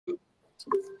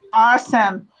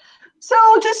Awesome. So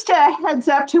just a heads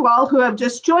up to all who have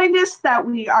just joined us that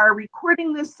we are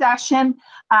recording this session.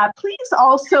 Please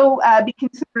also be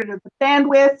considerate of the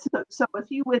bandwidth. So if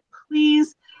you would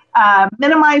please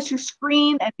minimize your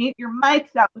screen and mute your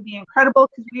mic, that would be incredible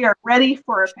because we are ready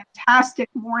for a fantastic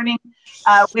morning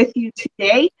with you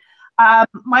today.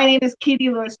 My name is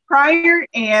Katie Lewis-Pryor,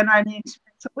 and I'm the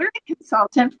Experience Learning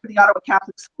Consultant for the Ottawa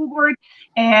Catholic School Board,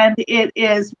 and it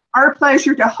is our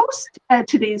pleasure to host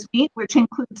today's meet, which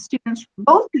includes students from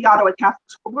both the Ottawa Catholic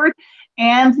School Board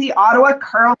and the Ottawa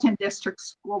Carleton District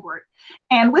School Board.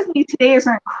 And with me today is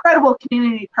our incredible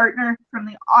community partner from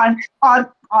the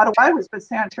Ottawa, I was going to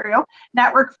say Ontario,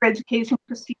 Network for Education,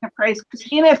 Christina Price.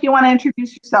 Christina, if you want to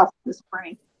introduce yourself this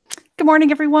morning. Good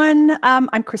morning, everyone.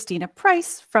 I'm Christina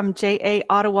Price from JA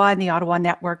Ottawa and the Ottawa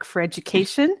Network for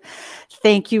Education.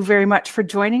 Thank you very much for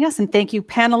joining us, and thank you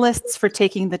panelists for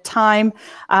taking the time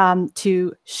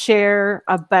to share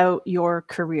about your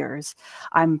careers.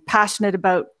 I'm passionate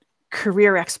about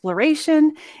career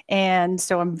exploration, and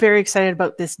so I'm very excited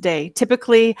about this day.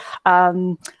 Typically,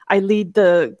 I lead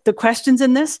the questions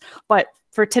in this, but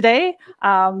for today,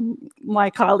 my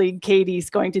colleague Katie's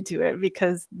going to do it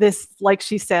because this, like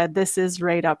she said, this is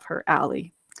right up her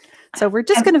alley. So we're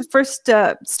just going to first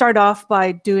start off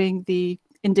by doing the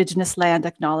Indigenous land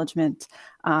acknowledgement,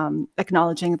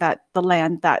 acknowledging that the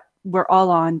land that we're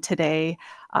all on today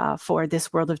for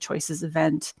this World of Choices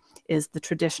event is the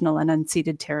traditional and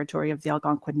unceded territory of the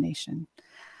Algonquin Nation.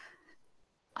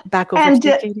 Back over to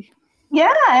you, Katie.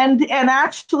 Yeah, and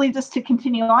actually, just to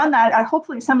continue on that,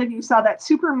 hopefully some of you saw that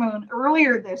supermoon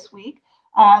earlier this week.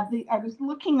 I was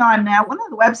looking on one of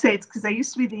the websites because I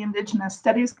used to be the Indigenous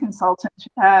Studies consultant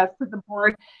for the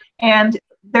board, and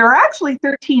there are actually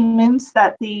 13 moons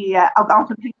that the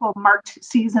Algonquin people marked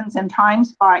seasons and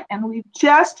times by, and we've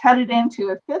just headed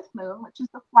into a fifth moon, which is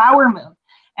the flower moon,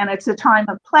 and it's a time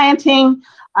of planting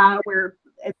where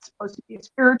it's supposed to be a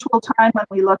spiritual time when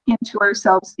we look into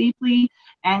ourselves deeply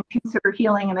and consider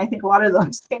healing. And I think a lot of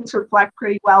those things reflect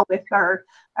pretty well with our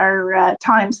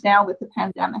times now with the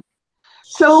pandemic.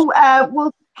 So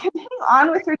we'll continue on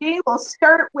with our day. We'll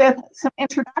start with some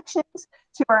introductions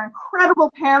to our incredible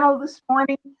panel this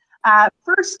morning.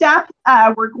 First up,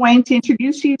 we're going to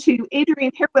introduce you to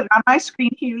Adrian Harewood. On my screen,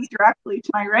 he is directly to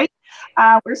my right.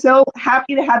 We're so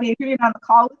happy to have Adrian on the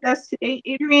call with us today.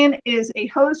 Adrian is a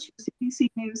host for CBC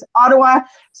News Ottawa,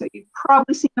 so you've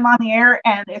probably seen him on the air,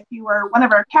 and if you are one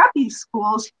of our CAPI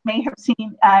schools, you may have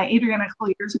seen Adrian a couple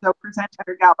of years ago present at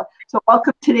our gala. So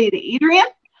welcome today to Adrian.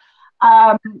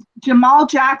 Jamal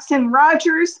Jackson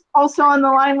Rogers, also on the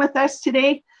line with us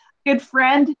today, good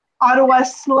friend, Ottawa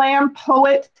slam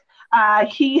poet.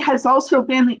 He has also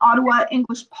been the Ottawa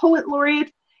English Poet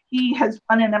Laureate. He has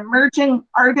won an Emerging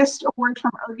Artist Award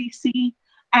from RBC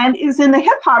and is in the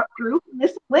hip hop group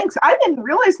Missing Links. I didn't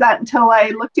realize that until I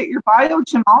looked at your bio,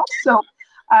 Jamal. So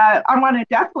I want to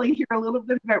definitely hear a little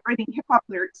bit about writing hip hop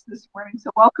lyrics this morning. So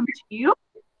welcome to you.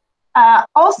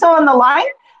 Also on the line,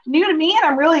 new to me, and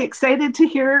I'm really excited to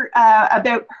hear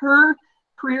about her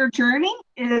career journey,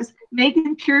 is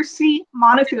Megan Piercy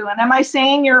Monafu. And am I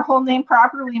saying your whole name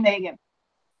properly, Megan?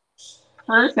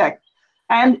 Perfect.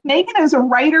 And Megan is a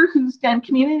writer who's done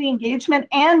community engagement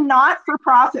and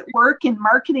not-for-profit work in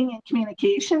marketing and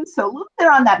communications. So a little bit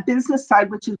on that business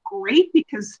side, which is great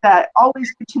because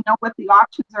always good to know what the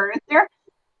options are out there.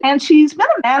 And she's been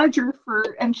a manager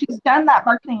and she's done that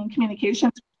marketing and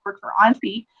communications work for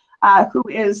ONFE, who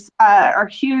is our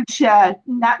huge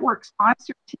network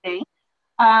sponsor today.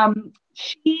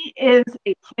 She is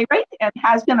a playwright and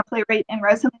has been a playwright in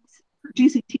residence for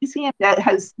GCTC, and that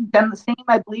has done the same,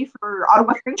 I believe, for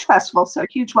Ottawa Fringe Festival. So a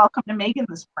huge welcome to Megan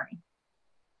this morning.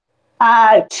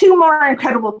 Two more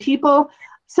incredible people.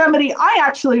 Somebody I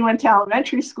actually went to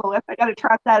elementary school with. I got to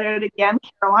trot that out again,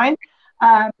 Caroline.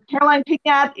 Caroline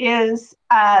Pignat is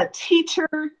a teacher,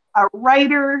 a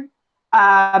writer,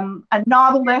 a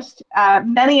novelist.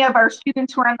 Many of our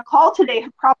students who are on the call today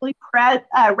have probably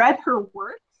read her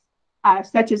works,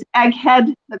 such as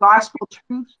Egghead, The Gospel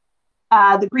Truth,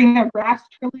 the Greener Grass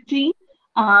trilogy.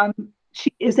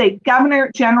 She is a Governor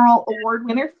General Award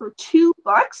winner for 2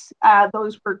 books.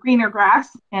 Those were Greener Grass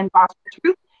and Gospel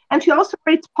Truth. And she also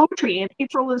writes poetry, and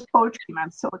April is Poetry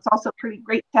Month. So it's also pretty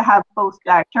great to have both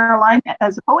Caroline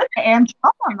as a poet and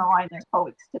Jamal on the line as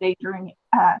poets today during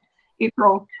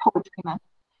April Poetry Month.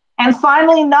 And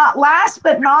finally, not last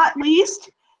but not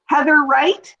least, Heather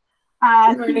Wright,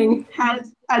 who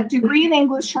has a degree in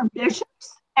English from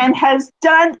Bishops and has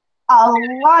done a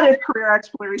lot of career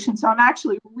exploration. So I'm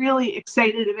actually really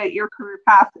excited about your career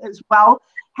path as well,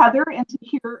 Heather, and to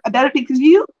hear about it because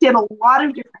you did a lot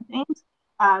of different things.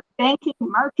 banking,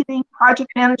 marketing,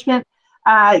 project management.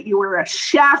 You were a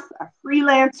chef, a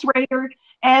freelance writer,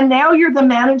 and now you're the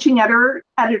managing editor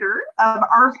of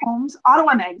Our Homes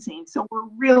Ottawa magazine. So we're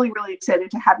really, really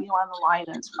excited to have you on the line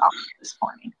as well this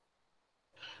morning.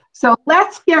 So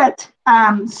let's get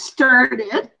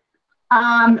started.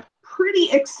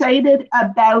 Pretty excited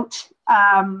about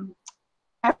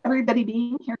everybody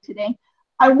being here today.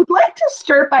 I would like to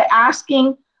start by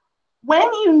asking, when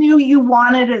you knew you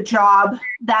wanted a job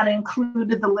that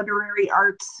included the literary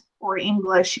arts or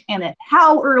English in it,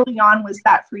 how early on was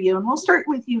that for you? And we'll start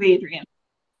with you, Adrian.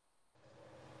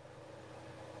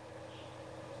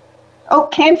 Oh,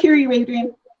 can't hear you,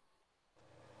 Adrian.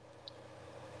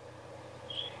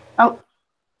 Oh,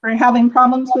 we're having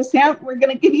problems with sound. We're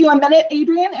going to give you a minute,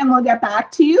 Adrian, and we'll get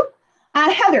back to you.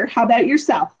 Heather, how about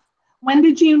yourself? When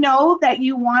did you know that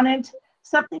you wanted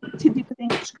something to do with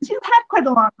English? Because you've had quite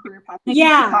a long career path.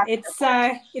 Yeah,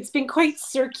 it's been quite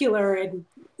circular and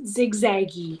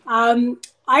zigzaggy.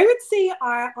 I would say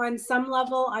on some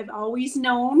level I've always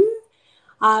known,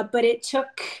 but it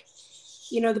took,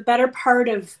 the better part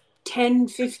of 10,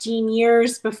 15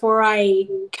 years before I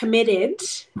committed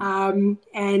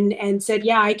and said,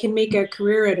 yeah, I can make a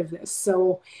career out of this.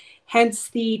 So hence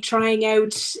the trying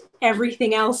out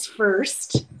everything else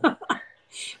first.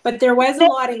 But there was a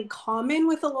lot in common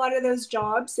with a lot of those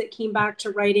jobs that came back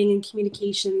to writing and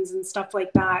communications and stuff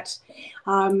like that,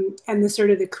 and the sort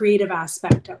of the creative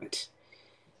aspect of it.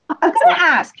 I'm going to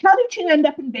ask, how did you end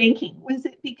up in banking? Was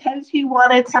it because you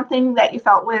wanted something that you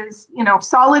felt was,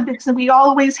 solid? Because we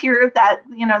always hear that,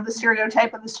 the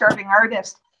stereotype of the starving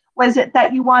artist. Was it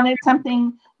that you wanted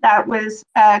something that was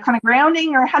kind of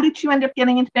grounding, or how did you end up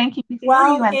getting into banking before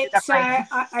you ended up writing?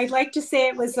 I'd like to say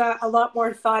it was a lot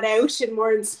more thought out and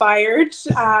more inspired,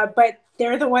 but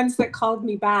they're the ones that called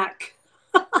me back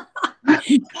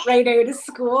right out of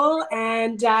school.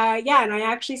 And and I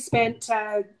actually spent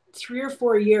 3 or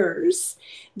 4 years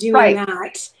doing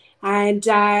that. And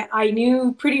I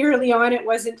knew pretty early on it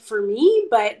wasn't for me,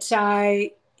 but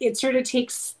it sort of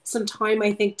takes some time,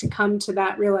 I think, to come to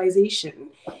that realization.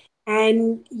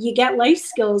 And you get life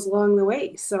skills along the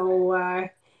way. So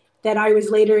that I was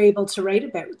later able to write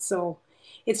about. So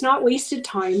it's not wasted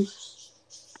time.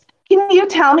 Can you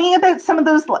tell me about some of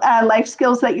those life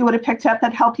skills that you would have picked up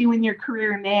that help you in your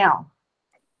career now?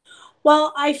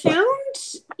 Well, I found,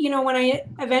 when I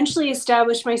eventually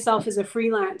established myself as a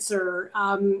freelancer,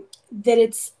 that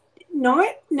it's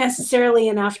not necessarily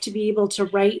enough to be able to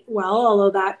write well,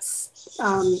 although that's,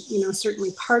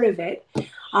 certainly part of it.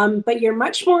 But you're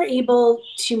much more able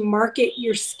to market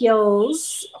your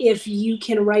skills if you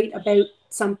can write about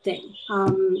something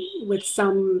with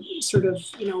some sort of,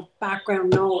 background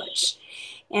knowledge.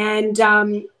 And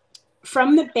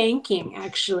from the banking,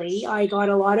 actually, I got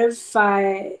a lot of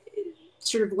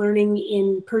sort of learning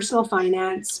in personal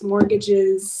finance,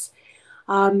 mortgages,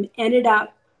 ended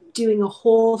up doing a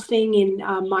whole thing in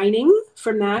mining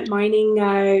from that. Mining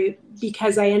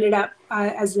because I ended up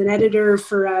as an editor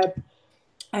for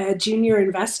a junior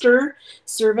investor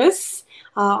service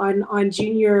on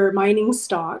junior mining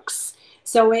stocks.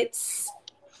 So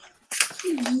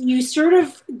you sort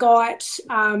of got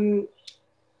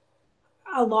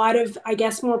a lot of, I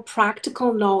guess, more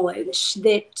practical knowledge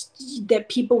that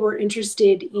people were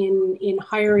interested in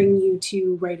hiring you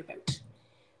to write about.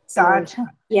 So,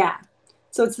 gotcha. Yeah.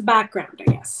 So it's the background,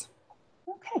 I guess.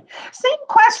 Okay. Same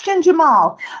question,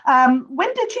 Jamal.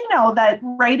 When did you know that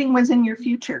writing was in your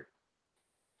future?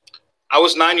 I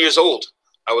was 9 years old.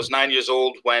 I was 9 years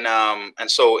old when,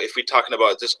 and so if we're talking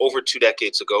about this over 2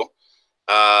 decades ago,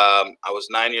 I was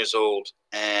 9 years old,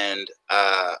 and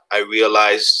I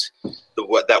realized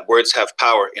that words have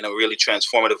power in a really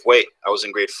transformative way. I was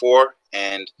in grade 4,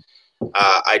 and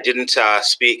I didn't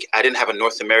have a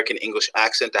North American English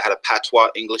accent. I had a patois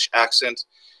English accent.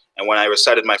 And when I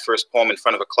recited my first poem in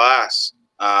front of a class,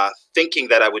 thinking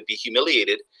that I would be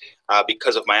humiliated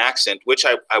because of my accent, which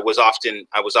I was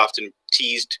often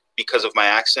teased because of my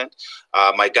accent,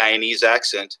 my Guyanese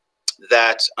accent,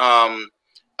 that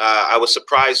I was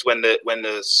surprised when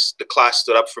the class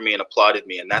stood up for me and applauded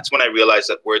me. And that's when I realized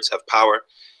that words have power,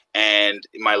 and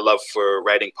my love for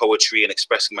writing poetry and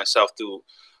expressing myself through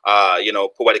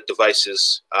poetic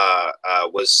devices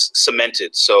was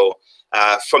cemented. So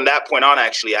from that point on,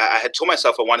 actually, I had told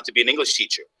myself I wanted to be an English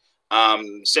teacher,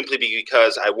 simply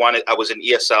because I was in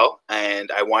ESL, and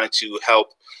I wanted to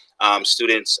help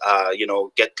students,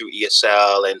 get through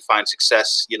ESL and find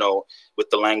success, with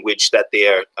the language that they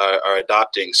are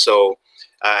adopting. So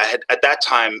at that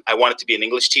time, I wanted to be an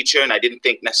English teacher, and I didn't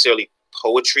think necessarily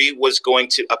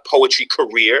a poetry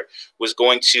career was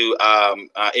going to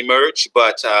emerge,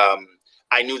 but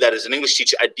I knew that as an English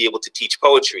teacher, I'd be able to teach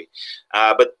poetry.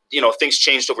 But, you know, things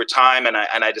changed over time, and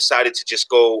I decided to just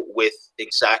go with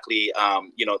exactly,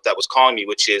 you know, that was calling me,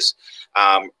 which is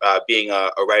being a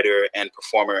writer and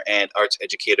performer and arts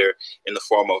educator in the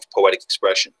form of poetic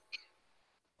expression.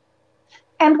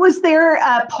 And was there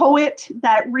a poet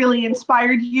that really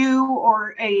inspired you,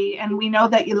 or and we know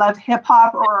that you love hip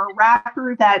hop, or a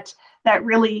rapper that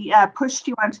really pushed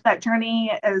you onto that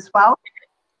journey as well?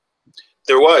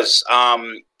 There was.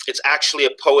 It's actually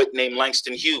a poet named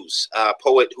Langston Hughes, a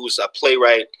poet who's a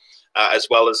playwright, as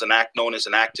well as known as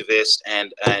an activist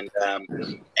and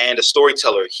a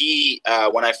storyteller. He,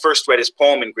 when I first read his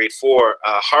poem in grade 4,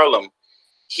 Harlem,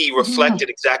 he reflected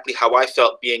exactly how I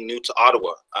felt being new to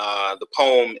Ottawa. The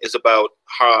poem is about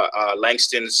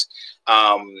Langston's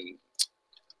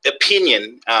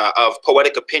opinion,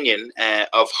 poetic opinion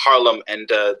of Harlem and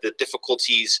the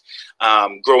difficulties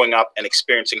growing up and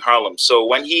experiencing Harlem. So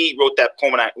when he wrote that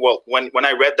poem, when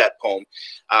I read that poem,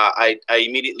 I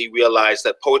immediately realized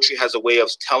that poetry has a way of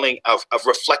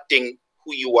reflecting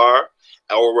who you are,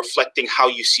 or reflecting how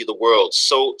you see the world,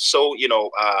 so you know,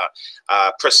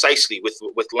 precisely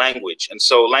with language. And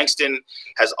so Langston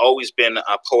has always been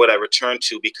a poet I return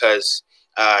to, because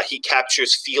he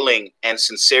captures feeling and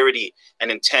sincerity and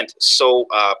intent so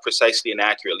precisely and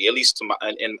accurately, at least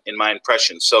in my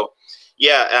impression. So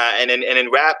yeah, and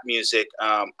in rap music,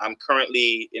 I'm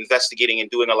currently investigating and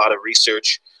doing a lot of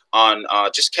research on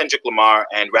just Kendrick Lamar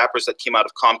and rappers that came out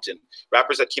of Compton,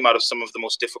 rappers that came out of some of the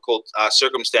most difficult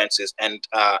circumstances and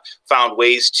found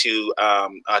ways to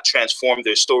transform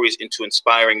their stories into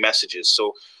inspiring messages.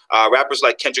 So rappers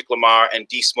like Kendrick Lamar and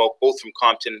D Smoke, both from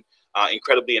Compton,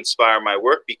 incredibly inspire my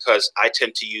work, because I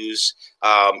tend to use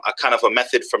a kind of a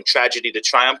method from tragedy to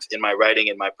triumph in my writing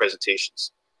and my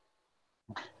presentations.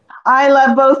 I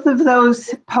love both of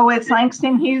those poets.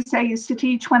 Langston Hughes, I used to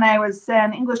teach when I was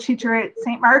an English teacher at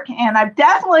St. Mark, and I've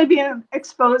definitely been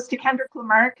exposed to Kendrick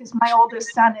Lamar because my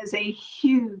oldest son is a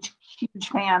huge, huge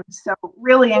fan. So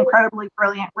really incredibly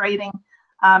brilliant writing,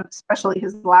 especially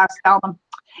his last album.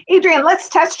 Adrian, let's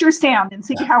test your sound and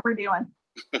see how we're doing.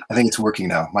 I think it's working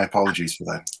now. My apologies for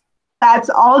that.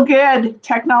 That's all good.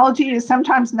 Technology is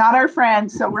sometimes not our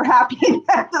friend, so we're happy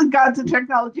that the gods of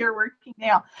technology are working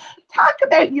now. Talk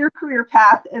about your career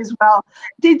path as well.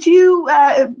 Did you,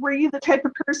 were you the type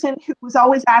of person who was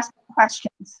always asking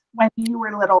questions when you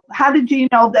were little? How did you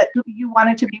know that you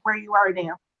wanted to be where you are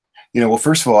now? You know, well,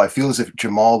 first of all, I feel as if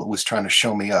Jamal was trying to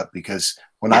show me up, because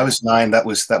when I was 9, that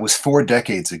was 4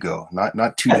 decades ago, not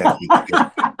 2 decades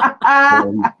ago.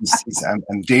 So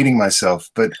I'm dating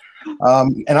myself, but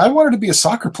and I wanted to be a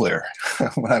soccer player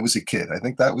when I was a kid. I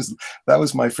think that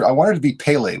was my. I wanted to be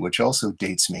Pele, which also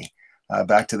dates me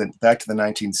back to the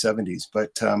 1970s.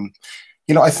 But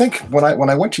you know, I think when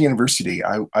I went to university,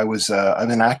 I'm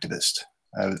an activist.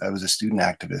 I was a student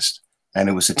activist, and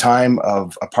it was a time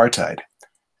of apartheid,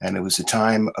 and it was a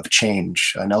time of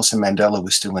change. Nelson Mandela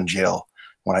was still in jail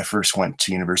when I first went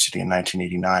to university in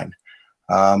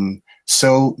 1989.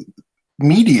 So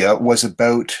media was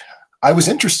about, I was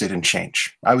interested in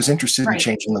change. I was interested in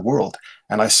changing the world.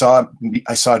 And I saw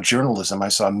journalism, I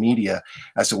saw media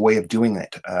as a way of doing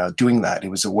that. It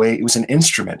was an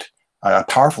instrument, a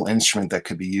powerful instrument that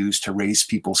could be used to raise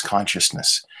people's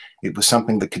consciousness. It was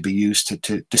something that could be used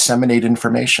to disseminate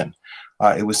information.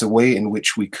 It was a way in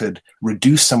which we could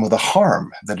reduce some of the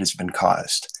harm that has been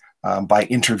caused by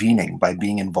intervening, by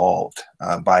being involved,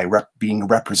 by being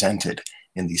represented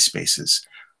in these spaces.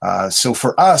 So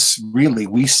for us, really,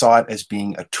 we saw it as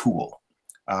being a tool.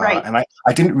 And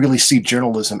I didn't really see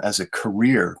journalism as a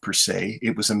career per se.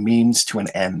 It was a means to an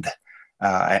end.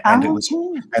 And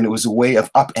it was a way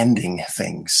of upending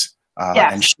things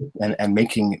and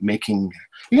making,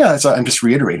 yeah, I'm just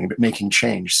reiterating, but making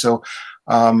change. So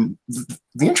the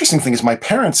interesting thing is my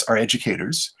parents are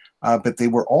educators, but they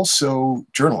were also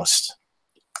journalists.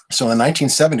 So in the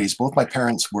 1970s, both my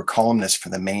parents were columnists for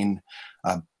the main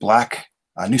Black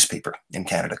newspaper in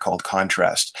Canada called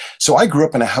Contrast. So I grew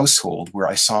up in a household where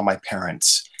I saw my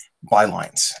parents'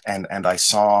 bylines, and I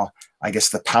saw, I guess,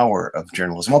 the power of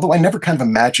journalism, although I never kind of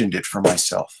imagined it for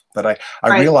myself. But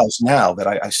I realize now that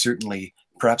I certainly,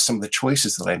 perhaps some of the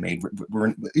choices that I made,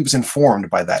 it was informed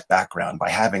by that background, by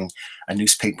having a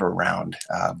newspaper around,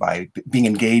 by being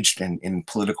engaged in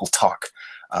political talk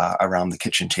around the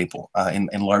kitchen table, in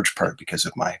large part because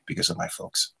of my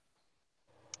folks.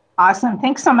 Awesome.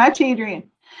 Thanks so much, Adrian.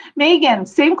 Megan,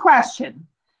 same question.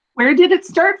 Where did it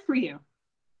start for you?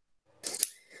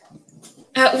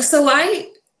 So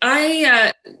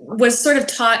I was sort of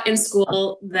taught in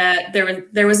school that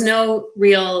there was no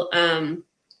real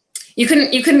you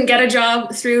couldn't get a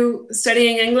job through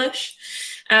studying English.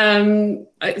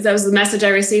 That was the message I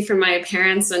received from my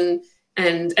parents and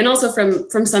also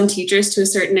from some teachers to a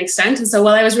certain extent. And so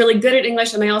while I was really good at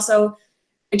English, and I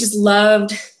just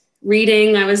loved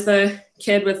reading. I was the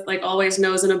kid with like always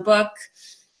nose in a book.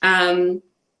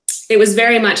 It was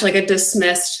very much like a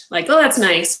dismissed, like, oh, that's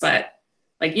nice, but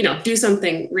like, you know, do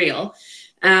something real.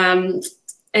 And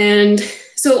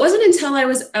so it wasn't until I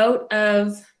was out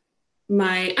of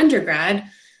my undergrad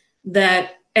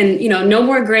that, and, you know, no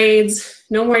more grades,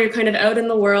 no more, you're kind of out in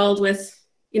the world with,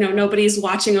 you know, nobody's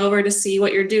watching over to see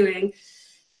what you're doing,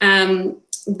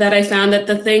 that I found that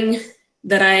the thing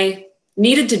that I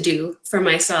needed to do for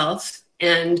myself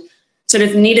and sort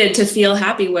of needed to feel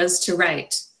happy was to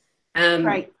write.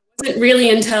 Right. It wasn't really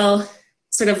until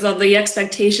sort of the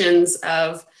expectations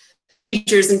of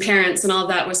teachers and parents and all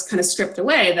that was kind of stripped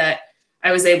away that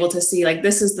I was able to see, like,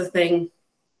 this is the thing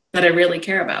that I really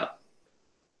care about.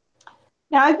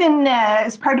 Now, I've been,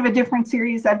 as part of a different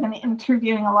series, I've been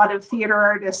interviewing a lot of theater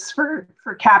artists for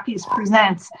Cappy's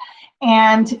Presents.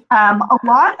 And a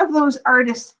lot of those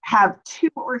artists have 2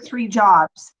 or 3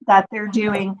 jobs that they're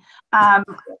doing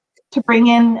to bring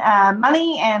in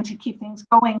money and to keep things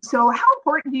going. So how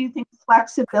important do you think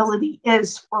flexibility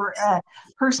is for a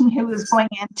person who is going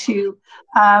into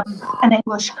an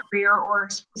English career, or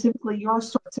specifically your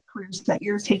sorts of careers that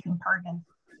you're taking part in?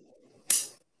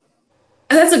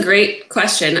 That's a great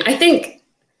question. I think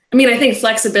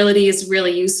flexibility is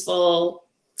really useful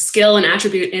skill and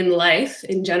attribute in life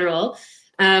in general.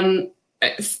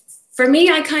 For me,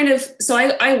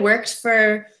 I worked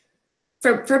for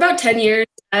about 10 years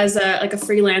as a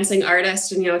freelancing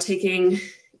artist, and, you know, taking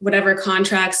whatever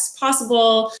contracts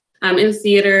possible in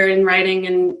theater and writing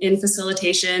and in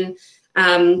facilitation.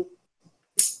 And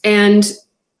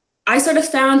I sort of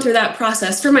found through that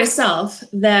process for myself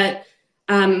that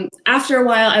after a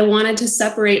while, I wanted to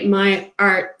separate my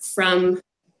art from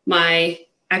my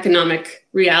economic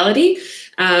reality.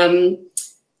 For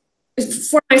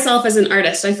myself as an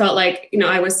artist, I felt like, you know,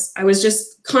 I was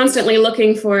just constantly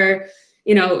looking for,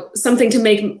 you know, something to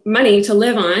make money to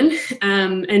live on,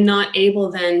 and not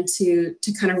able then to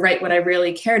kind of write what I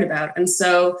really cared about. And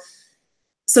so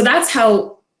that's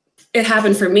how it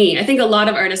happened for me. I think a lot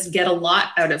of artists get a lot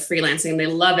out of freelancing. They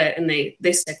love it and they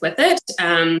stick with it.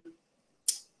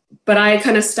 But I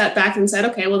kind of stepped back and said,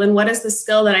 okay, well then what is the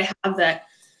skill that I have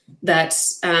that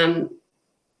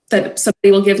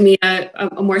somebody will give me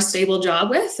a more stable job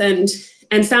with, and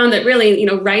found that really, you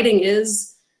know, writing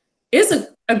is a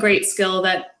great skill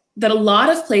that a lot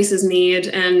of places need,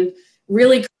 and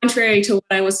really contrary to what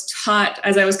I was taught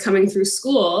as I was coming through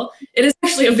school, it is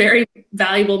actually a very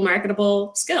valuable,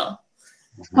 marketable skill.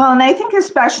 Well, and I think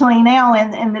especially now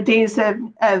in the days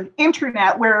of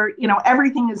internet, where, you know,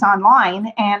 everything is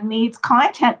online and needs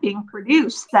content being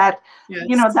produced, that, yes,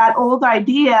 you know, that old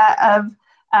idea of,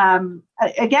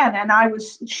 again, and I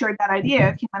was shared that idea,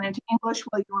 if you went into English,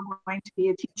 well, you were going to be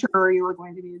a teacher or you were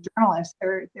going to be a journalist.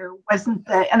 There wasn't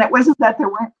and it wasn't that there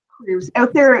weren't careers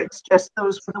out there, it's just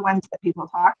those were the ones that people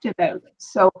talked about.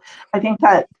 So I think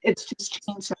that it's just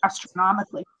changed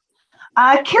astronomically.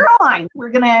 Caroline, we're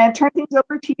going to turn things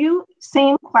over to you.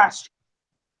 Same question.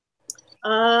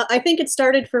 I think it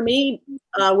started for me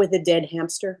with a dead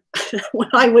hamster. When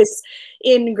I was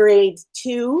in grade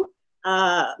 2,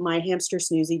 my hamster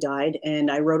Snoozy died, and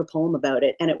I wrote a poem about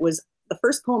it. And it was the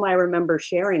first poem I remember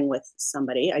sharing with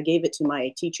somebody. I gave it to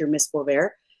my teacher, Miss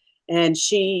Boisvert, and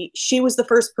she was the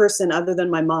first person other than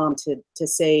my mom to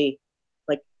say,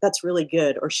 like, that's really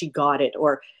good, or she got it,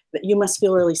 or that you must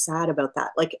feel really sad about that.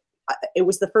 Like, it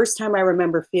was the first time I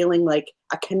remember feeling like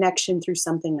a connection through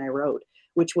something I wrote,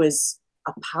 which was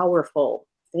a powerful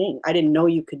thing. I didn't know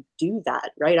you could do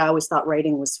that, right? I always thought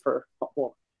writing was for,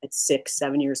 well, at 6,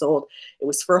 7 years old, it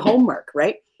was for homework,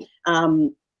 right?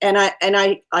 And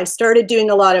I started doing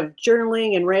a lot of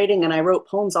journaling and writing, and I wrote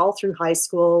poems all through high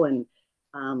school, and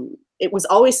it was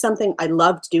always something I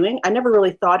loved doing. I never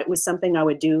really thought it was something I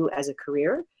would do as a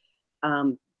career.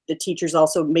 The teachers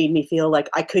also made me feel like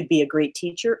I could be a great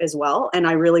teacher as well. And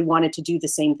I really wanted to do the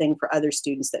same thing for other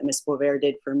students that Miss Boisvert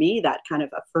did for me, that kind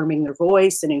of affirming their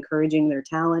voice and encouraging their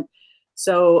talent.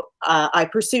 So I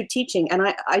pursued teaching,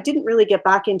 and I didn't really get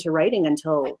back into writing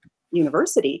until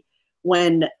university,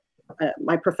 when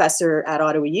my professor at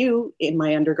Ottawa U in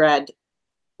my undergrad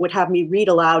would have me read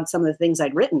aloud some of the things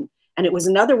I'd written. And it was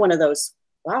another one of those,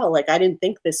 wow, like I didn't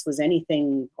think this was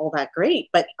anything all that great,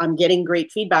 but I'm getting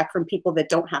great feedback from people that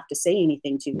don't have to say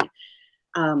anything to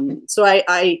me. So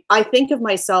I think of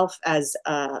myself as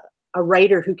a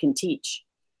writer who can teach.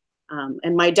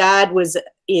 And my dad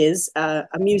is a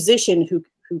musician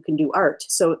who can do art.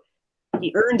 So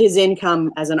he earned his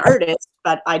income as an artist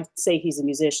but I'd say he's a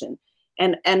musician.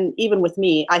 And even with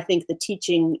me, I think the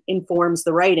teaching informs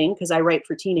the writing, because I write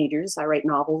for teenagers. I write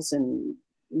novels and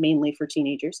mainly for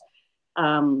teenagers.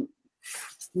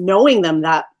 Knowing them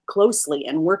that closely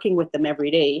and working with them every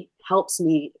day helps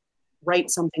me write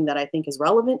something that I think is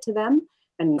relevant to them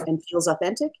and feels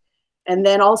authentic. And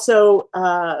then also,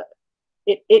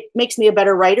 it makes me a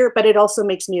better writer, but it also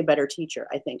makes me a better teacher,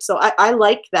 I think. So I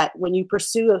like that when you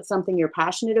pursue something you're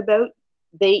passionate about,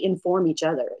 they inform each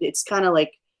other. It's kind of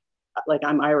like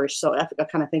I'm Irish, so I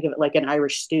kind of think of it like an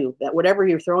Irish stew, that whatever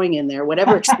you're throwing in there,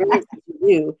 whatever experience you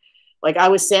do, like I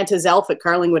was Santa's elf at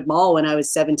Carlingwood Mall when I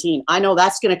was 17. I know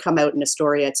that's going to come out in a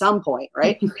story at some point,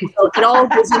 right? So it all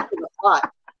goes into the plot.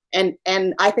 And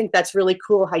I think that's really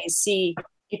cool how you see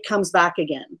it comes back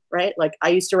again, right? Like I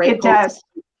used to write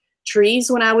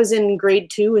trees when I was in grade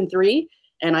 2 and 3.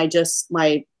 And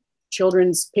my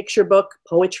children's picture book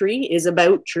poetry is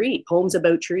about poems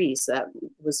about trees. That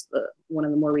was one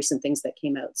of the more recent things that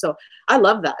came out. So I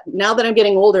love that. Now that I'm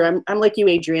getting older, I'm like you,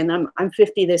 Adrienne. I'm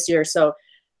 50 this year. So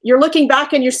you're looking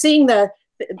back and you're seeing the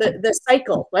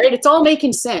cycle, right? It's all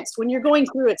making sense. When you're going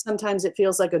through it, sometimes it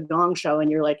feels like a gong show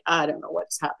and you're like, I don't know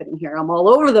what's happening here. I'm all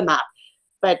over the map.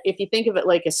 But if you think of it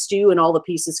like a stew and all the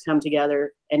pieces come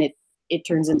together and it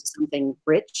turns into something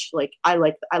rich, like I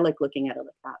like looking at it like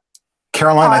that.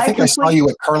 Caroline, I think I saw you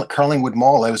at Carlingwood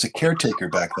Mall. I was a caretaker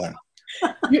back then.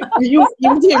 You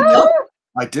did?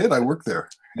 I did. I worked there.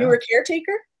 You were a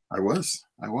caretaker? I was.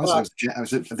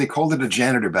 They called it a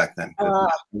janitor back then.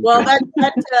 Well,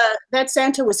 that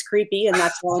Santa was creepy, and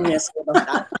that's why I missed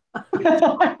about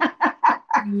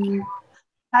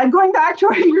that. Going back to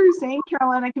what you were saying,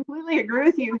 Caroline, I completely agree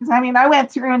with you, because I mean, I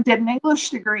went through and did an a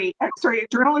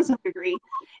journalism degree.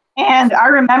 And I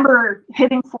remember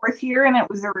hitting 4th year, and it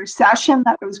was a recession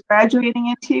that I was graduating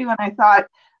into. And I thought,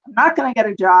 I'm not going to get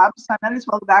a job, so I might as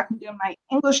well go back and do my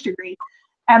English degree.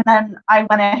 And then I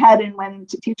went ahead and went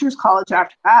into teachers college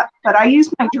after that. But I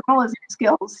used my journalism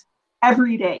skills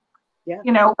every day. Yeah.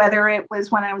 You know, whether it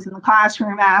was when I was in the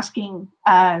classroom asking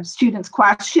students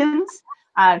questions,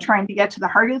 trying to get to the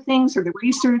heart of things, or the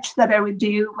research that I would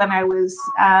do when I was,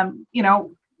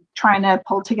 trying to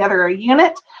pull together a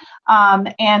unit.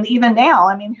 And even now,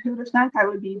 I mean, who'd have thunk I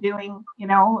would be doing,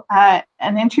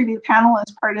 an interview panel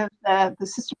as part of the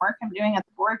system work I'm doing at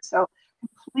the board. So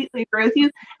completely agree with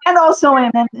you. And also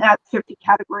I'm in that 50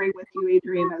 category with you,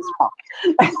 Adrienne, as well.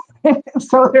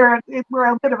 So we're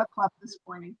a bit of a club this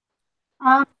morning.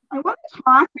 I want to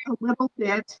talk a little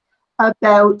bit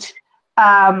about,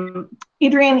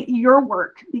 Adrienne, your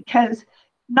work, because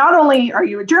not only are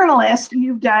you a journalist,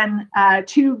 you've done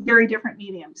 2 very different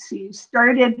mediums. So you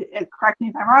started, correct me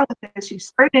if I'm wrong with this, you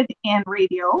started in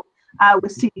radio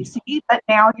with CBC, but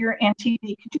now you're in TV.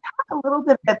 Could you talk a little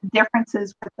bit about the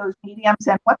differences with those mediums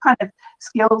and what kind of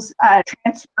skills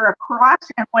transfer across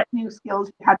and what new skills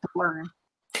you had to learn?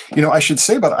 You know, I should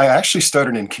say, but I actually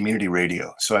started in community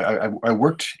radio. So I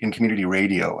worked in community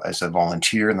radio as a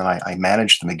volunteer, and then I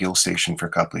managed the McGill station for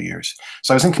a couple of years.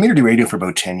 So I was in community radio for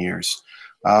about 10 years.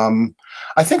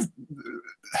 I think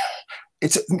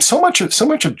it's so much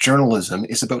of journalism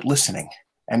is about listening,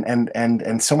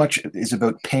 and so much is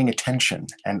about paying attention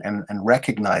and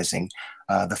recognizing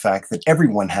the fact that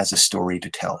everyone has a story to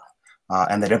tell,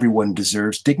 and that everyone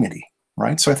deserves dignity.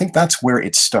 Right. So I think that's where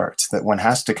it starts, that one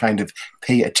has to kind of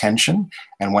pay attention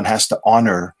and one has to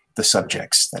honor the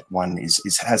subjects that one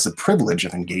has the privilege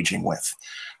of engaging with.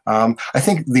 I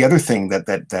think the other thing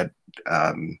that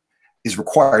is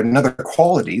required, another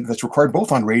quality that's required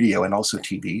both on radio and also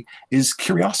TV, is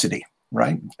curiosity,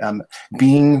 right?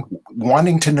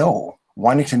 Wanting to know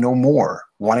more,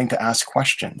 wanting to ask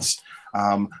questions.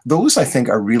 Those, I think,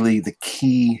 are really the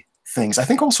key things. I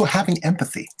think also having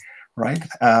empathy, right?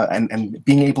 And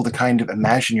being able to kind of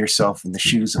imagine yourself in the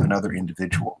shoes of another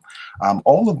individual.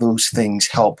 All of those things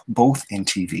help both in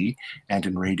TV and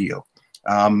in radio.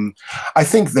 I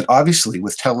think that obviously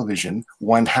with television,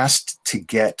 one has to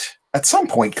get at some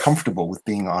point comfortable with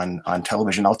being on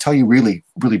television. I'll tell you really,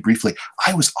 really briefly,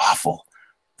 I was awful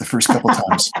the first couple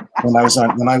times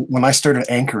when I started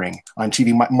anchoring on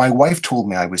TV. My wife told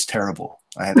me I was terrible.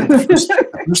 I had the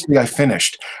first day I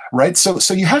finished, right?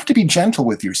 So you have to be gentle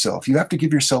with yourself. You have to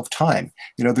give yourself time.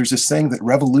 You know, there's this saying that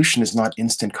revolution is not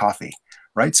instant coffee,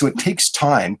 right? So it takes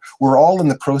time. We're all in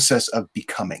the process of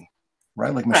becoming,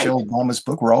 right? Like Michelle Obama's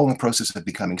book, we're all in the process of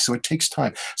becoming. So it takes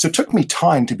time. So it took me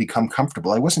time to become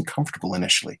comfortable. I wasn't comfortable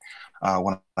initially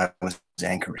when I was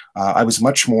anchoring. I was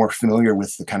much more familiar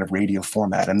with the kind of radio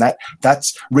format, and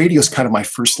that's radio's kind of my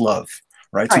first love.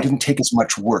 Right. So it didn't take as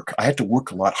much work. I had to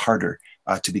work a lot harder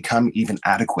to become even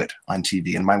adequate on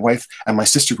TV. And my wife and my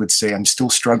sister would say, I'm still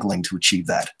struggling to achieve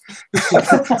that.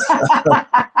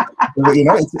 You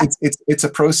know, it's a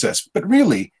process. But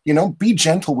really, you know, be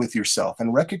gentle with yourself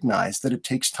and recognize that it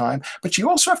takes time. But you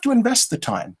also have to invest the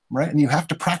time, right? And you have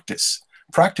to practice.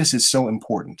 Practice is so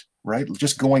important, right?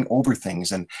 Just going over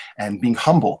things and being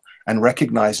humble and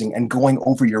recognizing and going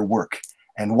over your work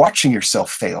and watching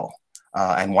yourself fail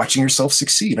and watching yourself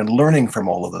succeed and learning from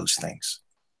all of those things.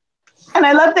 And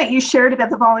I love that you shared about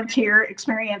the volunteer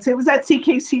experience. It was at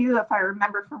CKCU, if I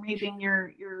remember from reading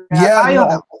your bio.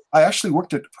 No, I actually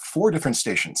worked at 4 different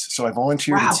stations. So I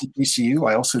volunteered at CKCU.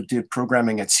 I also did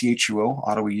programming at CHUO,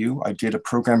 Ottawa U. I did a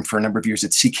program for a number of years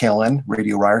at CKLN,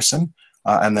 Radio Ryerson.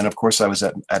 And then, of course, I was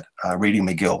at Radio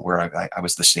McGill, where I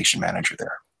was the station manager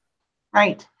there.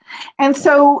 Right. And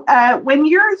so when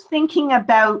you're thinking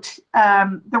about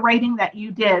the writing that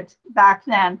you did back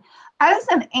then, as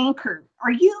an anchor,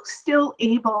 are you still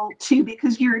able to,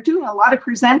 because you're doing a lot of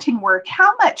presenting work,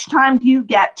 how much time do you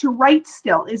get to write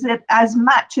still? Is it as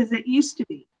much as it used to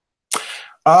be?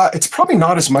 It's probably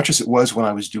not as much as it was when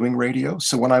I was doing radio.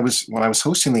 So when I was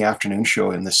hosting the afternoon show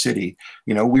in the city,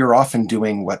 you know, we were often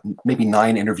doing maybe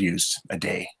 9 interviews a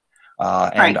day.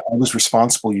 And I was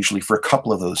responsible usually for a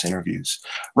couple of those interviews.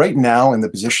 Right now, in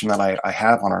the position that I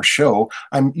have on our show,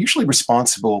 I'm usually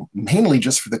responsible mainly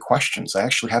just for the questions. I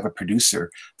actually have a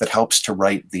producer that helps to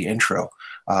write the intro.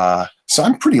 So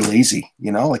I'm pretty lazy,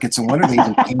 you know, like it's a wonder they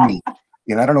even pay me.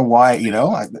 You know, I don't know why, you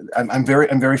know, I'm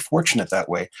very fortunate that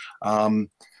way.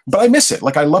 But I miss it.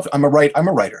 Like I'm a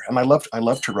writer and I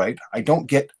love to write. I don't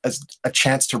get a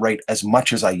chance to write as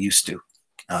much as I used to.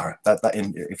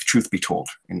 If truth be told,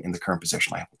 in the current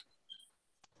position I hold.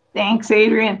 Thanks,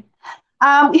 Adrian.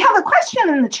 We have a question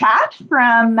in the chat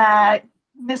from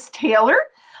Miss Taylor.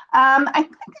 I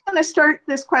think I'm going to start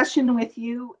this question with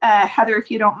you, Heather, if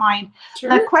you don't mind. Sure.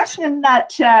 The question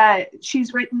that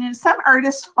she's written is, some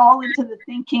artists fall into the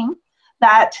thinking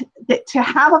that to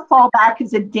have a fallback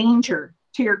is a danger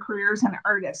to your career as an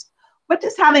artist. What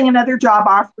does having another job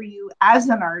offer you as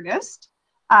an artist?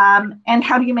 And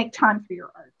how do you make time for your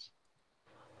art?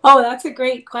 Oh, that's a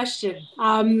great question.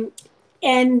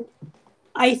 And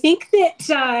I think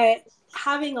that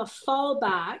having a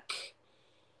fallback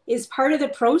is part of the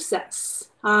process.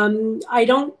 I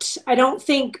don't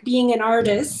think being an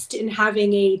artist and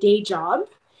having a day job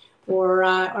or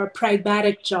a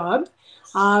pragmatic job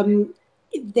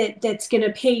that's going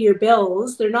to pay your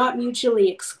bills, they're not mutually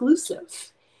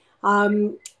exclusive.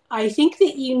 I think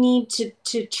that you need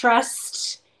to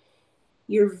trust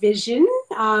your vision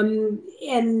and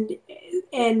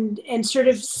sort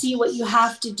of see what you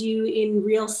have to do in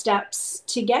real steps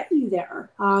to get you there,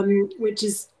 which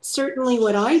is certainly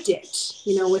what I did,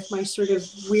 you know, with my sort of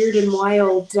weird and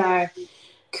wild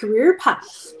career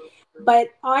path. But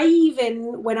I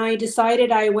even, when I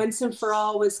decided I once and for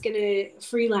all was going to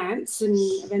freelance and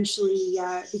eventually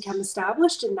become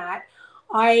established in that,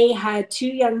 I had 2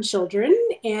 young children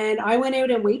and I went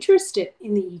out and waitressed it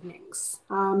in the evenings,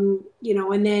 you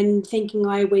know, and then thinking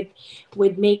I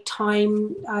would make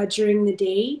time during the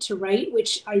day to write,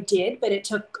 which I did, but it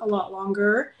took a lot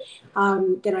longer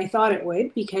than I thought it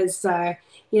would because,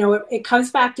 you know, it comes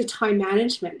back to time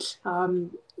management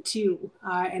too,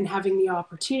 and having the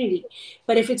opportunity.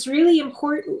 But if it's really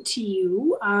important to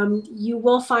you, you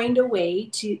will find a way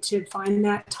to find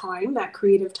that time, that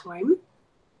creative time.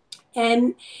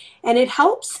 And it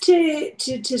helps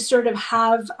to sort of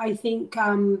have, I think,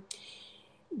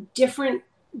 different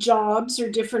jobs or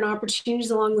different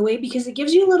opportunities along the way, because it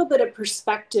gives you a little bit of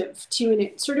perspective too, and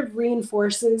it sort of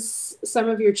reinforces some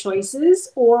of your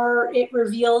choices, or it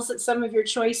reveals that some of your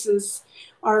choices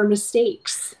are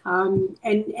mistakes.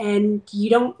 And you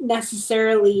don't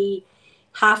necessarily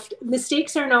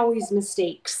mistakes aren't always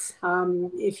mistakes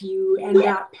if you end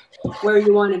up where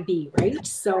you want to be, right?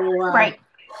 So right.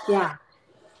 Yeah.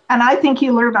 And I think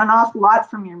you learned an awful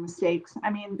lot from your mistakes. I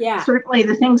mean, yeah. Certainly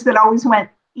the things that always went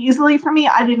easily for me,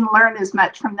 I didn't learn as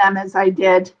much from them as I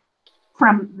did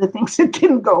from the things that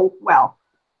didn't go well.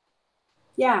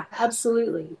 Yeah,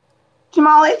 absolutely.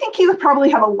 Jamal, I think you probably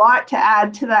have a lot to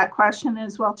add to that question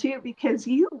as well, too, because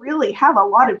you really have a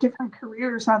lot of different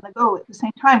careers on the go at the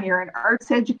same time. You're an arts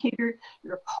educator,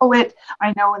 you're a poet.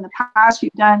 I know in the past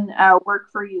you've done work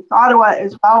for Youth Ottawa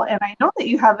as well, and I know that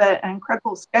you have an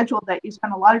incredible schedule that you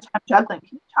spend a lot of time juggling. Can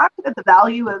you talk about the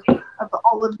value of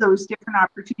all of those different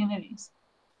opportunities?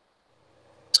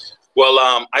 Well,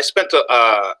 I spent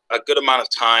a good amount of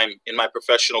time in my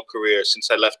professional career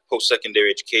since I left post-secondary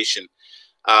education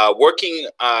working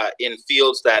in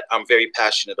fields that I'm very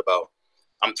passionate about.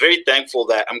 I'm very thankful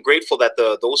that I'm grateful that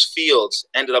those fields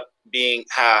ended up being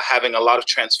having a lot of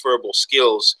transferable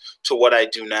skills to what I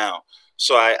do now.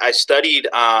 So I studied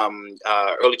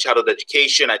early childhood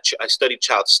education. I studied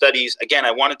child studies. Again,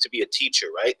 I wanted to be a teacher,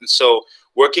 right? And so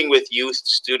working with youth,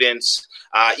 students,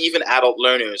 even adult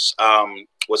learners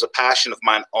was a passion of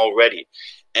mine already.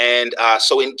 And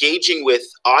so engaging with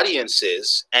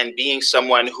audiences and being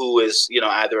someone who is, you know,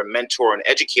 either a mentor or an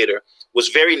educator was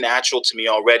very natural to me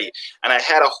already. And I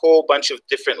had a whole bunch of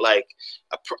different like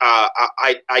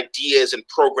ideas and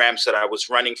programs that I was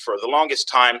running for the longest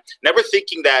time, never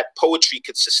thinking that poetry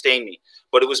could sustain me.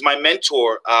 But it was my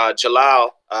mentor,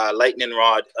 Jalal Lightning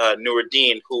Rod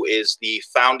Nuruddin, who is the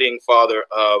founding father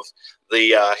of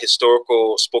the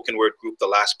historical spoken word group, The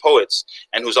Last Poets,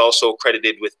 and who's also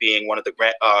credited with being one of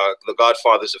the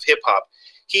godfathers of hip hop.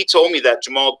 He told me that,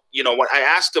 Jamal, you know, when I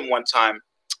asked him one time,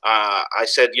 I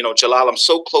said, you know, Jalal, I'm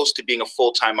so close to being a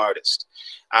full-time artist.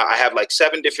 I have like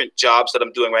 7 different jobs that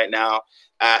I'm doing right now,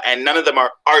 and none of them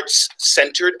are arts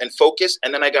centered and focused.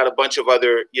 And then I got a bunch of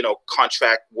other, you know,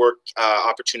 contract work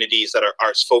opportunities that are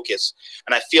arts focused.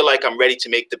 And I feel like I'm ready to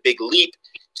make the big leap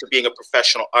to being a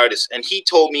professional artist. And he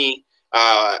told me,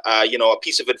 you know, a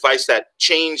piece of advice that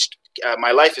changed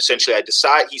my life, essentially.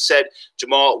 He said,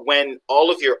 Jamal, when all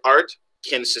of your art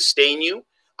can sustain you,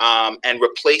 and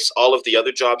replace all of the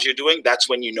other jobs you're doing, that's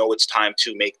when you know it's time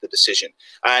to make the decision.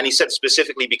 And he said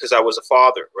specifically because I was a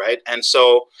father, right? And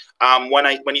so when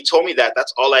he told me that,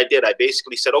 that's all I did. I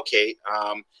basically said, okay,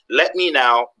 let me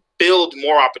now build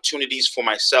more opportunities for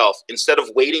myself. Instead of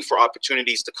waiting for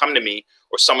opportunities to come to me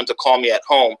or someone to call me at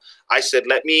home, I said,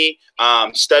 let me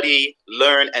study,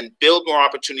 learn, and build more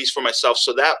opportunities for myself.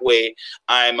 So that way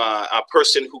I'm a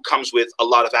person who comes with a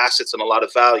lot of assets and a lot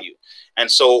of value. And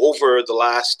so over the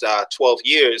last 12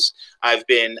 years, I've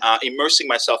been immersing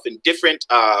myself in different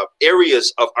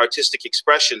areas of artistic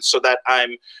expression so that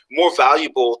I'm more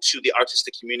valuable to the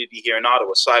artistic community here in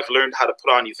Ottawa. So I've learned how to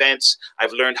put on events.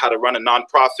 I've learned how to run a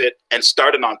nonprofit and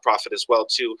start a nonprofit as well,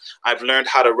 too. I've learned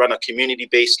how to run a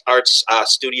community-based arts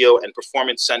studio and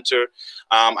performance center.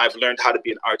 I've learned how to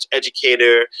be an arts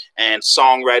educator and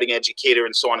songwriting educator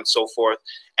and so on and so forth,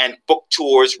 and book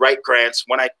tours, write grants.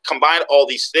 When I combine all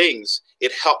these things,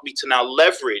 it helped me to now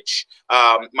leverage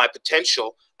my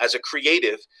potential as a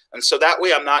creative. And so that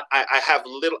way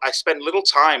I spend little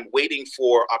time waiting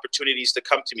for opportunities to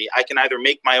come to me. I can either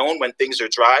make my own when things are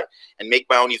dry and make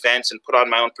my own events and put on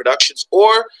my own productions,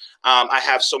 or I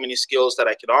have so many skills that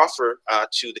I can offer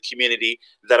to the community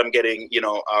that I'm getting, you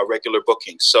know, regular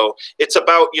bookings. So it's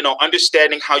about, you know,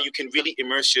 understanding how you can really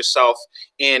immerse yourself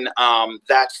in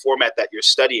that format that you're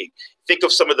studying. Think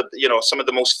of some of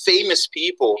the most famous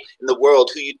people in the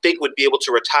world who you think would be able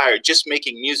to retire just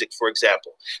making music, for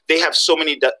example. They have so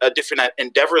many different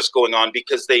endeavors going on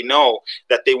because they know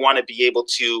that they want to be able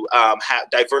to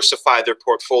diversify their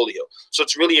portfolio. So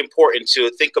it's really important to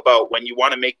think about when you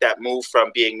want to make that move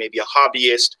from being maybe a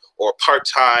hobbyist or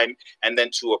part-time and then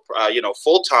to a you know,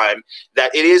 full-time,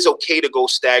 that it is okay to go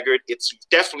staggered. It's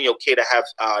definitely okay to have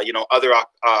you know, other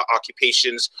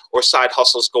occupations or side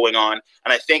hustles going on.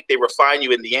 And I think they refine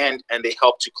you in the end, and they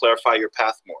help to clarify your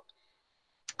path more.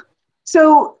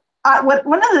 So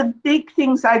one of the big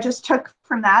things I just took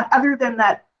from that, other than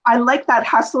that, I like that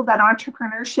hustle, that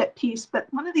entrepreneurship piece, but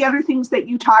one of the other things that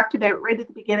you talked about right at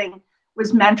the beginning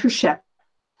was mentorship.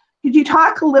 Could you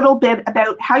talk a little bit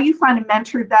about how you find a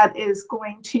mentor that is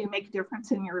going to make a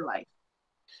difference in your life?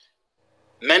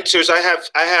 Mentors, I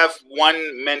have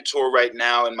one mentor right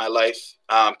now in my life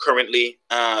currently,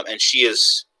 and she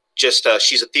is just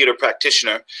she's a theater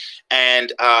practitioner,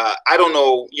 and I don't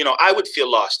know, you know, I would feel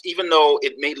lost, even though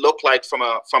it may look like from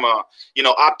a you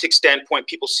know, optic standpoint,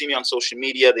 people see me on social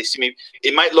media, they see me,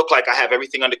 it might look like I have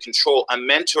everything under control. A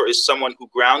mentor is someone who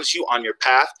grounds you on your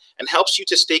path and helps you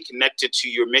to stay connected to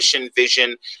your mission,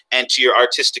 vision, and to your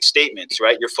artistic statements,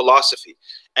 right? Your philosophy.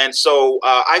 And so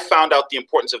I found out the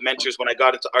importance of mentors when I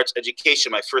got into arts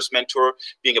education. My first mentor,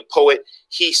 being a poet,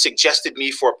 he suggested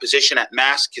me for a position at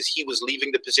Mask because he was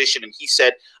leaving the position, and he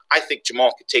said, I think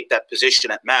Jamal could take that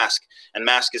position at Mask. And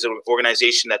Mask is an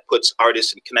organization that puts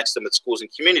artists and connects them with schools and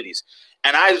communities.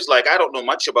 And I was like, I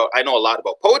know a lot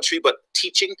about poetry, but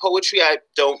teaching poetry, I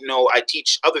don't know. I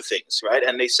teach other things, right?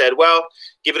 And they said, well,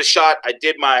 give it a shot. I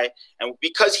did and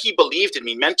because he believed in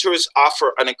me, mentors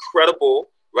offer an incredible,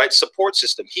 right, support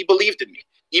system. He believed in me.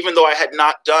 even though I had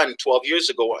not done 12 years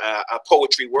ago a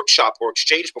poetry workshop or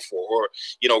exchange before, or,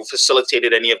 you know,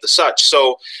 facilitated any of the such.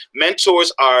 So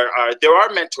mentors there are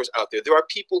mentors out there. There are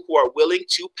people who are willing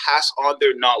to pass on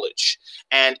their knowledge.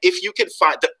 And if you can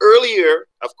find, the earlier,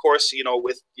 of course, you know,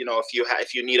 with, you know,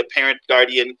 if you need a parent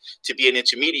guardian to be an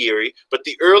intermediary, but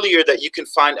the earlier that you can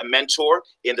find a mentor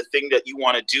in the thing that you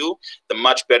want to do, the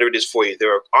much better it is for you.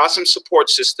 They're an awesome support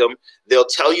system. They'll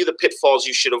tell you the pitfalls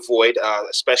you should avoid,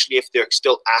 especially if they're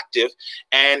still active,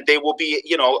 and they will be,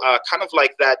 you know, kind of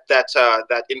like that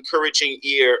encouraging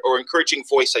ear, or encouraging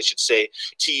voice, I should say,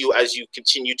 to you as you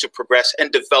continue to progress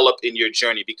and develop in your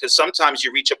journey. Because sometimes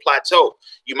you reach a plateau,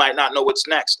 you might not know what's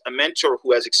next. A mentor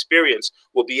who has experience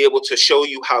will be able to show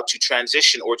you how to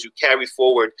transition or to carry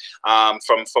forward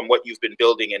from what you've been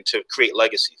building and to create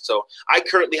legacy. So I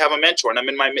currently have a mentor, and I'm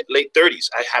in my late 30s.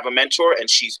 I have a mentor, and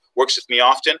she works with me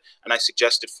often, and I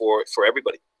suggest it for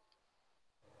everybody.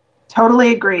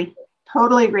 Totally agree.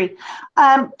 Totally agree.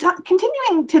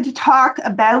 Continuing to talk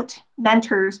about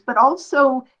mentors, but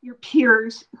also your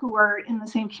peers who are in the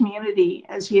same community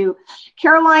as you.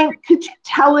 Caroline, could you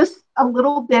tell us a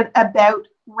little bit about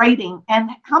writing and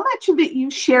how much of it you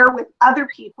share with other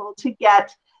people to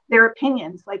get their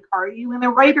opinions? Like, are you in a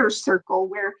writer's circle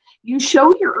where you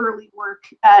show your early work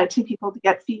to people to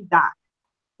get feedback?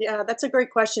 Yeah, that's a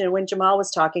great question. And when Jamal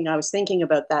was talking, I was thinking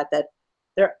about that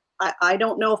there, I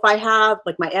don't know if I have,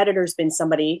 like, my editor's been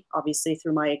somebody, obviously,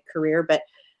 through my career, but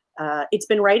it's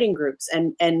been writing groups,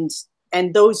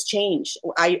 and those change.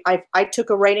 I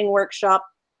took a writing workshop.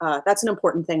 That's an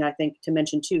important thing, I think, to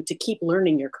mention too, to keep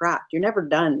learning your craft. You're never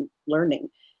done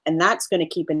learning, and that's going to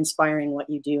keep inspiring what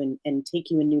you do and take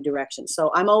you in new directions.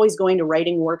 So I'm always going to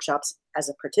writing workshops as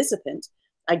a participant.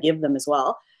 I give them as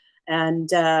well.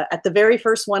 And at the very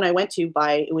first one I went to,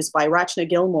 it was by Rachna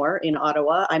Gilmore in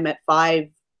Ottawa. I met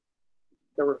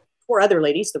there were 4 other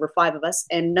ladies, there were 5 of us,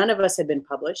 and none of us had been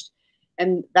published.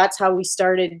 And that's how we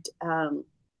started.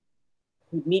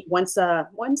 We'd meet once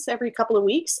every couple of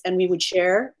weeks, and we would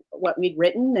share what we'd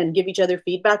written and give each other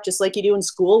feedback, just like you do in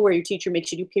school, where your teacher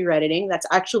makes you do peer editing. That's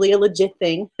actually a legit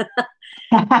thing.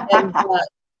 And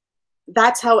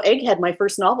that's how Egghead, my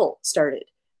first novel, started.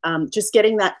 Just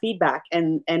getting that feedback,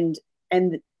 and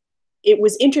it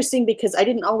was interesting because I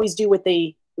didn't always do what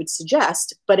they would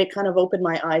suggest, but it kind of opened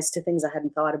my eyes to things I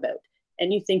hadn't thought about.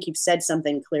 And you think you've said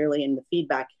something clearly, and the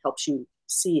feedback helps you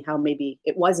see how maybe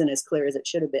it wasn't as clear as it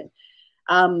should have been.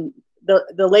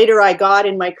 The later I got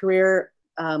in my career,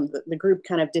 the group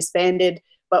kind of disbanded,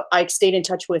 but I stayed in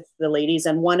touch with the ladies,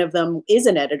 and one of them is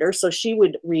an editor, so she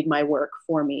would read my work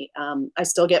for me. I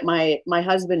still get my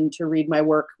husband to read my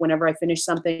work. Whenever I finish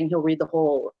something, he'll read the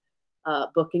whole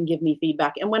book and give me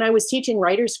feedback. And when I was teaching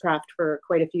writer's craft for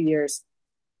quite a few years,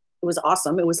 it was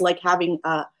awesome. It was like having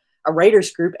a writer's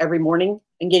group every morning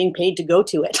and getting paid to go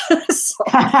to it. So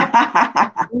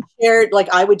we shared, like,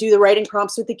 I would do the writing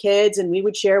prompts with the kids, and we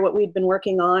would share what we'd been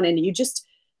working on. And you just,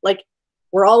 like,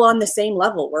 we're all on the same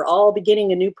level. We're all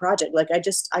beginning a new project. Like,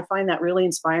 I find that really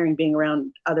inspiring, being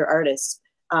around other artists.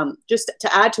 Just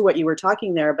to add to what you were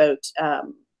talking there about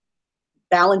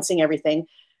balancing everything,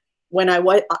 when I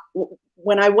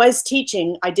was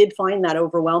teaching, I did find that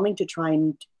overwhelming to try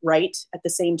and write at the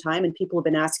same time. And people have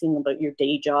been asking about your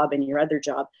day job and your other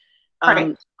job.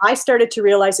 Right. I started to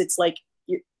realize it's like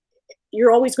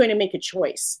you're always going to make a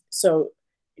choice. So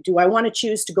do I want to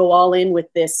choose to go all in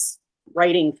with this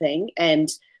writing thing and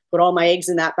put all my eggs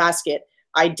in that basket?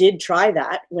 I did try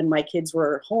that when my kids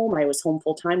were home. I was home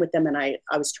full time with them, and I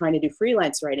was trying to do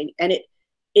freelance writing, and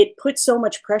it put so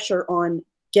much pressure on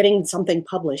getting something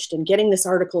published and getting this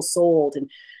article sold and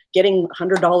getting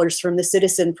 $100 from the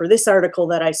Citizen for this article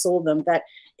that I sold them, that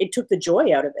it took the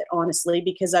joy out of it, honestly,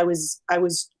 because I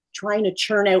was trying to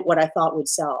churn out what I thought would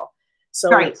sell. So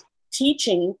right.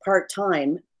 Teaching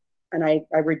part-time, and I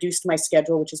reduced my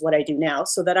schedule, which is what I do now,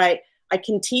 so that I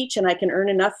can teach and I can earn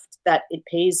enough that it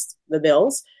pays the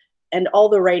bills, and all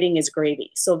the writing is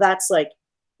gravy. So that's like,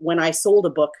 when I sold a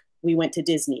book, we went to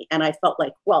Disney, and I felt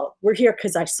like, well, we're here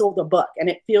because I sold a book, and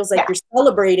it feels like you're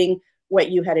celebrating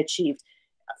what you had achieved.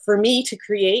 For me to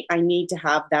create, I need to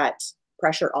have that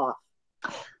pressure off.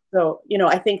 So, you know,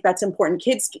 I think that's important.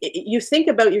 Kids, you think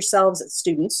about yourselves as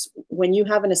students, when you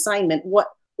have an assignment, what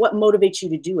motivates you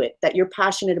to do it? That you're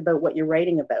passionate about what you're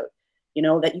writing about, you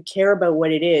know, that you care about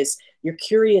what it is, you're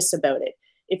curious about it.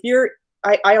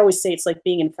 I always say it's like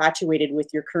being infatuated with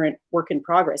your current work in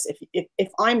progress. If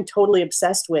I'm totally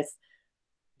obsessed with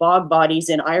bog bodies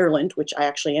in Ireland, which I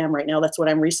actually am right now, that's what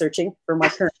I'm researching for my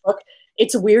current book.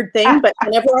 It's a weird thing, but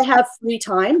whenever I have free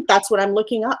time, that's what I'm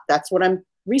looking up. That's what I'm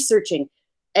researching.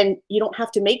 And you don't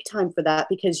have to make time for that,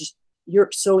 because you're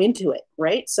so into it,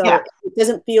 right? So Yeah. it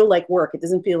doesn't feel like work. It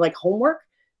doesn't feel like homework,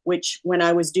 which when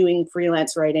I was doing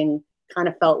freelance writing kind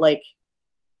of felt like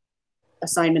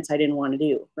assignments I didn't want to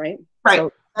do, right? Right.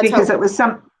 So because it was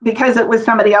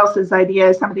somebody else's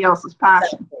idea, somebody else's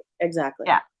passion. Exactly.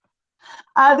 Yeah.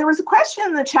 There was a question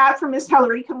in the chat from Miss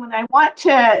Tellerican, and I want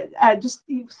to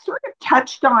you sort of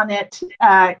touched on it,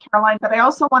 Caroline, but I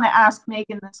also want to ask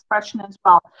Megan this question as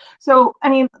well. So, I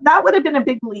mean, that would have been a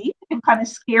big leap and kind of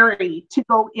scary to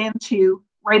go into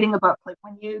writing a book, like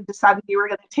when you decided you were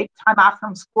going to take time off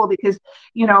from school, because,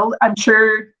 you know, I'm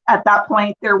sure at that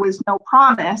point there was no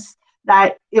promise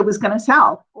that it was going to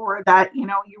sell, or that, you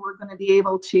know, you were going to be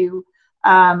able to,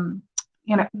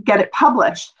 you know, get it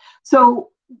published. So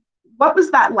what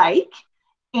was that like?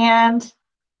 And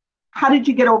how did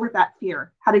you get over that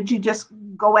fear? How did you just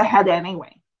go ahead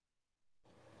anyway?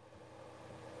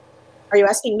 Are you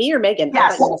asking me or Megan?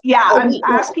 Yes. Yeah, I'm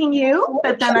asking you,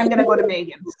 but then I'm going to go to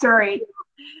Megan. Sorry.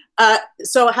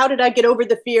 So how did I get over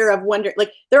the fear of wonder?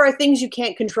 Like, there are things you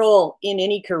can't control in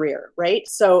any career, right?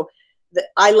 So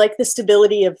I like the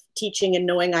stability of teaching and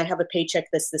knowing I have a paycheck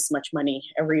that's this much money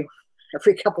every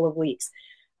couple of weeks.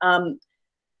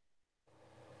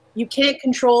 You can't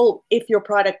control if your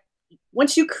product,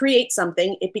 once you create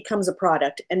something, it becomes a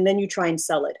product, and then you try and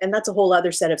sell it. And that's a whole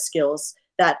other set of skills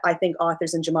that I think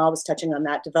authors, and Jamal was touching on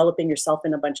that, developing yourself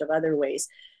in a bunch of other ways.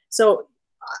 So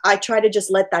I try to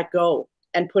just let that go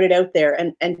and put it out there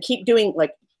and keep doing,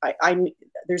 like,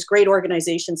 there's great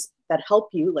organizations that help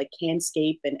you, like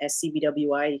Canscape and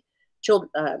SCBWI,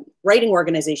 writing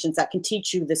organizations that can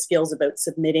teach you the skills about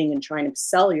submitting and trying to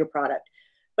sell your product.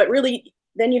 But really,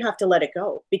 then you have to let it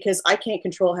go, because I can't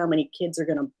control how many kids are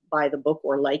going to buy the book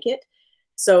or like it.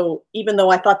 So even though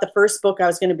I thought the first book I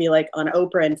was going to be like on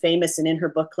Oprah and famous and in her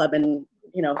book club and,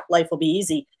 you know, life will be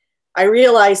easy, I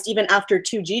realized even after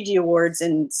 2 Gigi Awards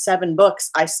and 7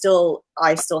 books, I still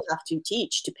have to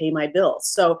teach to pay my bills.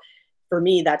 So for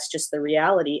me, that's just the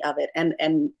reality of it. And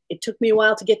it took me a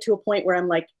while to get to a point where I'm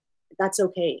like, that's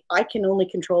okay. I can only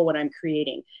control what I'm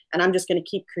creating, and I'm just going to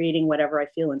keep creating whatever I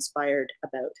feel inspired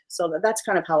about. So that's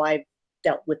kind of how I've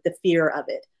dealt with the fear of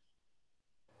it.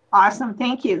 Awesome.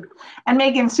 Thank you. And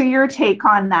Megan, so your take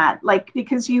on that, like,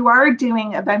 because you are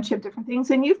doing a bunch of different things,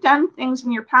 and you've done things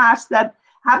in your past that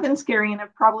have been scary and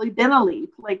have probably been a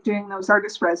leap, like doing those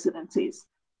artist residencies.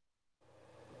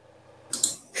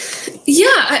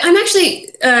 Yeah, I'm actually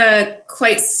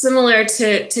quite similar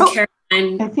to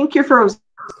Caroline. I think you're frozen.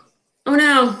 Oh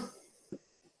no.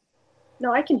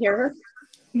 No, I can hear her.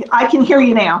 I can hear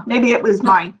you now. Maybe it was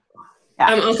mine. Yeah.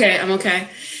 I'm okay.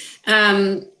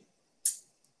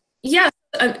 Yeah,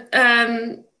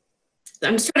 I'm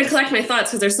just trying to collect my thoughts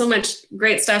because there's so much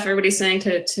great stuff everybody's saying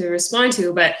to respond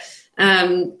to, but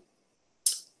I'm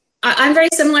very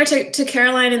similar to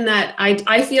Caroline in that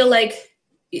I feel like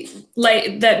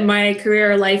that my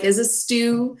career or life is a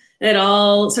stew. It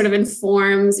all sort of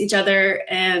informs each other,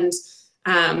 and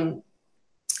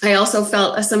I also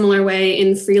felt a similar way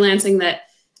in freelancing that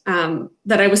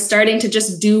I was starting to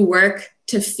just do work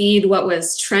to feed what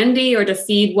was trendy or to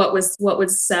feed what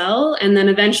would sell, and then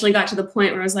eventually got to the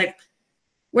point where I was like,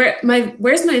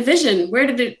 where's my vision? Where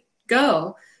did it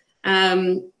go?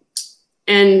 And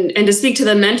to speak to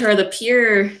the mentor or the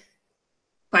peer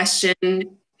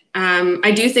question,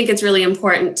 I do think it's really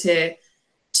important to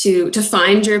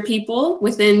find your people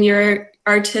within your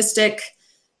artistic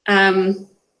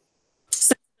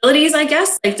sensibilities, I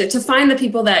guess, like to find the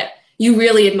people that you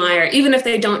really admire, even if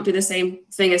they don't do the same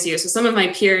thing as you. So some of my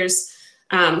peers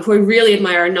who I really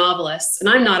admire are novelists, and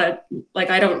I'm not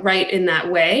I don't write in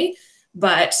that way,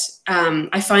 but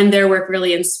I find their work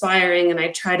really inspiring, and I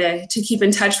try to keep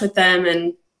in touch with them.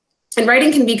 And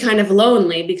writing can be kind of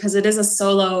lonely because it is a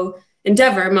solo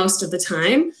endeavor most of the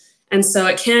time. And so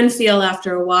it can feel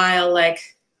after a while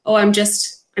like, oh, I'm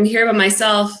here by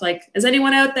myself. Like, is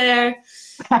anyone out there?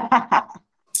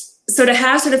 So to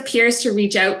have sort of peers to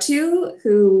reach out to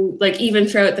who, like, even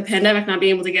throughout the pandemic, not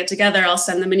being able to get together, I'll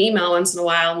send them an email once in a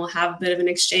while and we'll have a bit of an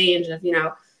exchange of, you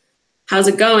know, how's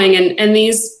it going? And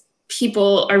these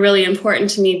people are really important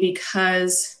to me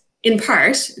because, in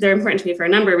part, they're important to me for a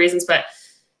number of reasons, but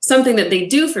something that they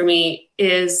do for me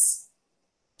is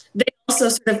they also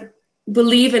sort of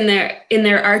believe in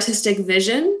their artistic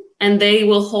vision, and they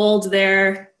will hold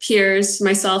their peers,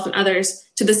 myself and others,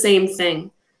 to the same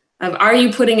thing. Are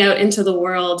you putting out into the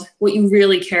world what you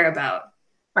really care about?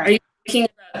 Right. Are you thinking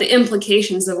about the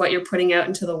implications of what you're putting out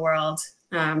into the world?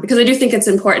 Because I do think it's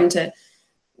important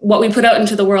what we put out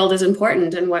into the world is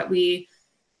important, and what we,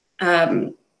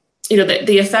 the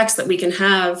effects that we can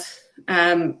have.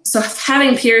 So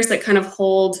having peers that kind of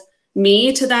hold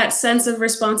me to that sense of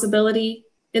responsibility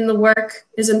in the work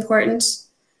is important.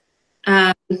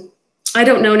 I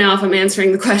don't know now if I'm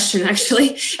answering the question,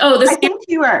 actually. Oh, I think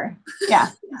you are. Yeah.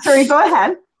 Sorry, go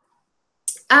ahead.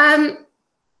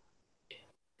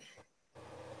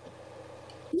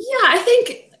 Yeah, I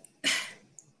think,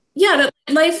 that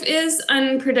life is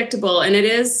unpredictable, and it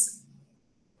is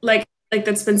like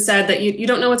that's been said, that you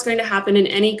don't know what's going to happen in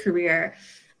any career.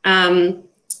 And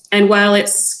while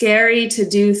it's scary to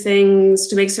do things,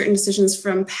 to make certain decisions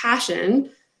from passion,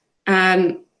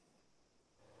 life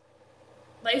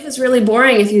is really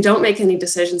boring if you don't make any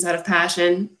decisions out of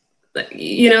passion.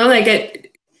 You know, like it.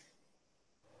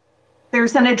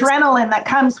 There's an adrenaline that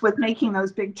comes with making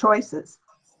those big choices.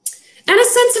 And a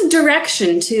sense of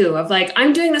direction too, of like,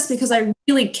 I'm doing this because I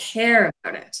really care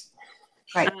about it.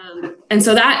 Right. And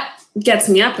so that gets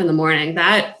me up in the morning.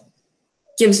 That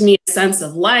gives me a sense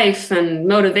of life and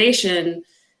motivation,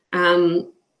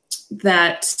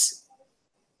 that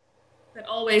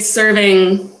always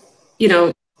serving, you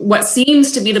know, what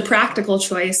seems to be the practical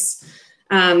choice,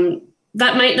 that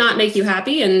might not make you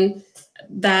happy, and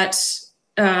that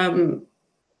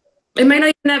it might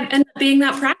not even end up being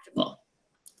that practical.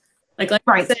 Like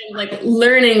right. I said, like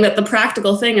learning that the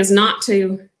practical thing is not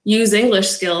to use English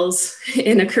skills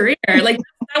in a career. Like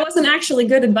that wasn't actually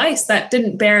good advice. That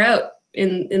didn't bear out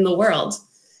in the world.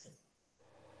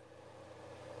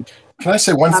 Can I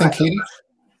say one thing, Katie?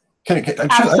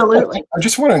 Absolutely. I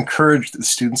just want to encourage the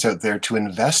students out there to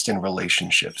invest in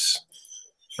relationships,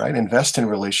 right? Invest in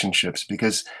relationships,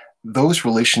 because those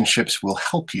relationships will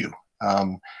help you.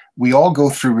 We all go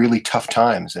through really tough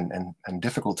times and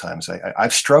difficult times.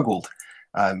 I've struggled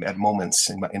at moments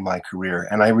in my career,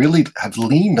 and I really have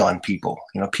leaned on people.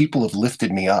 You know, people have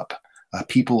lifted me up.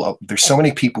 There's so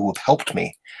many people who have helped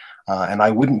me, and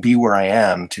I wouldn't be where I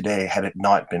am today had it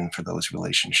not been for those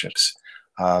relationships.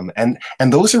 And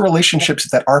those are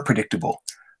relationships that are predictable.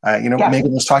 You know, yes.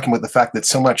 Megan was talking about the fact that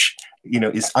so much, you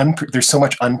know, there's so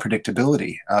much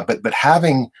unpredictability. But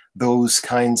having those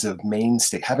kinds of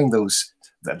mainstay, having those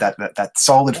that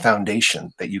solid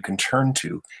foundation that you can turn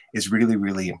to is really,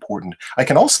 really important. I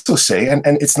can also say, and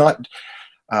it's not,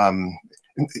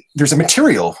 there's a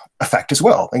material effect as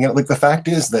well. And, you know, like the fact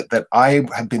is that I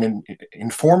have been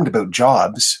informed about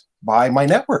jobs by my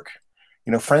network.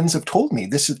 You know, friends have told me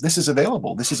this is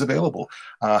available. This is available.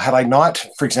 Had I not,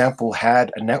 for example,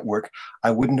 had a network,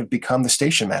 I wouldn't have become the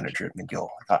station manager at McGill.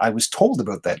 I was told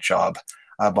about that job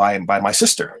by my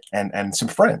sister and some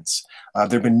friends. There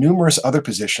have been numerous other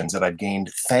positions that I've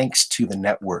gained thanks to the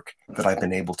network that I've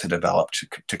been able to develop,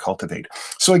 to cultivate.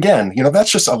 So again, you know,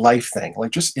 that's just a life thing.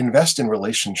 Like, just invest in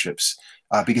relationships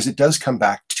because it does come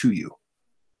back to you.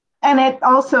 And it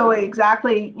also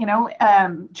exactly, you know,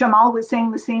 Jamal was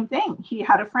saying the same thing. He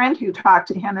had a friend who talked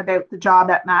to him about the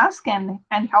job at Mask and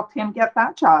helped him get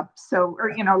that job. So,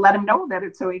 or, you know, let him know about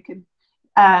it so he could,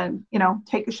 you know,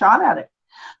 take a shot at it.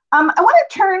 I want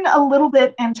to turn a little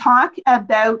bit and talk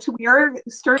about, we are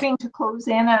starting to close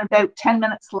in at about 10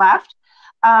 minutes left.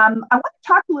 I want to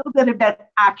talk a little bit about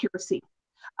accuracy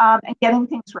and getting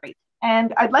things right.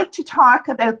 And I'd like to talk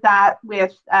about that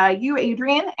with you,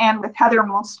 Adrian, and with Heather.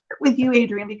 And we'll start with you,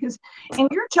 Adrian, because in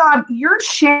your job, you're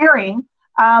sharing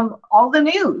all the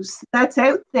news that's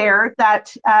out there that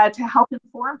to help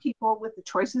inform people with the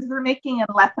choices they're making and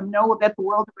let them know about the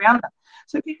world around them.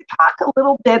 So if you could talk a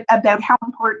little bit about how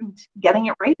important getting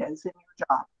it right is in your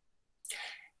job.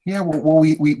 Yeah, well,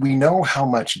 we know how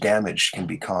much damage can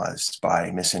be caused by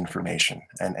misinformation,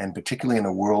 and particularly in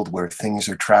a world where things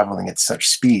are traveling at such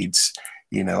speeds,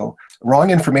 you know, wrong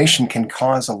information can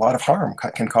cause a lot of harm,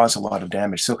 can cause a lot of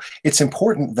damage. So it's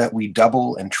important that we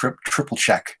double and triple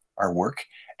check our work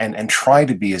and try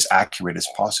to be as accurate as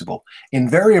possible.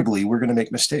 Invariably, we're going to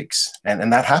make mistakes,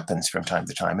 and that happens from time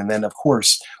to time. And then, of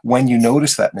course, when you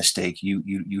notice that mistake,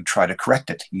 you try to correct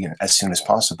it, you know, as soon as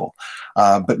possible.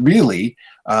 But really,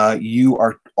 you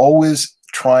are always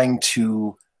trying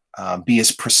to be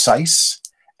as precise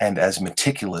and as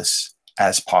meticulous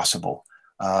as possible.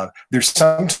 There's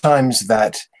sometimes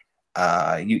that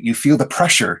you feel the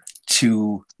pressure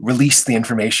to release the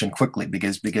information quickly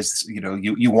because you know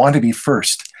you want to be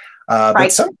first. Right.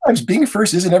 But sometimes being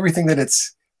first isn't everything that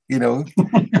it's, you know,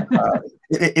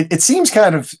 it seems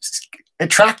kind of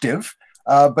attractive,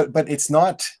 but it's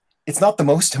not the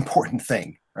most important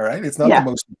thing. All right. It's not the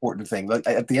most important thing. Like,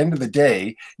 at the end of the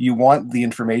day, you want the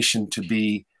information to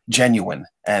be genuine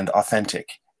and authentic,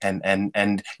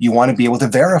 and you want to be able to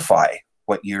verify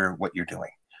what you're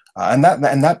doing. And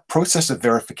that process of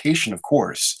verification, of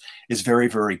course, is very,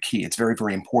 very key. It's very,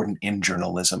 very important in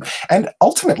journalism. And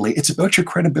ultimately, it's about your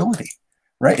credibility,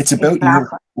 right? It's about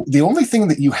Exactly. the only thing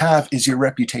that you have is your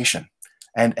reputation.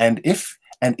 And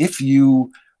if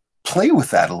you play with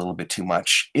that a little bit too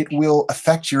much, it will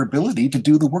affect your ability to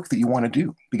do the work that you want to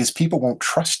do, because people won't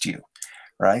trust you,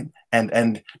 right?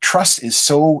 And trust is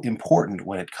so important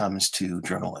when it comes to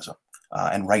journalism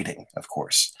and writing, of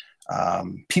course.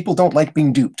 People don't like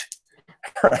being duped,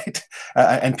 right?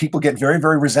 And people get very,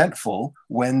 very resentful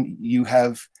when you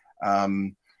have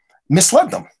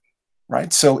misled them,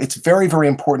 right? So it's very, very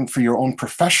important for your own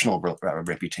professional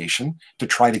reputation to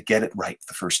try to get it right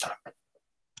the first time.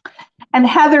 And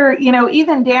Heather,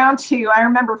 even down to, I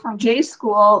remember from J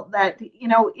school that,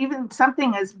 even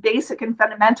something as basic and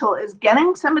fundamental as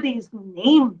getting somebody's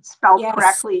name spelled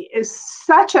correctly is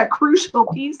such a crucial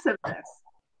piece of this.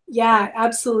 Yeah,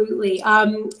 absolutely.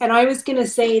 And I was going to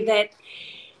say that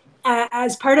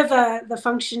as part of the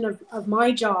function of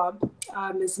my job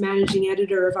as managing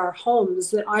editor of our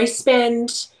homes, that I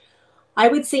spend, I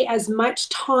would say, as much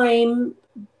time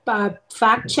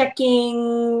fact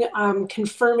checking,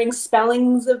 confirming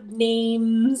spellings of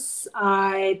names,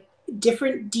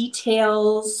 different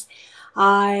details,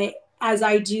 as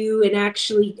I do in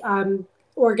actually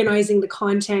organizing the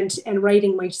content and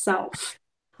writing myself.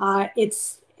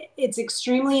 It's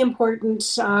extremely important,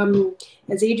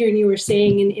 as Adrian, you were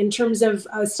saying, in terms of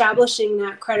establishing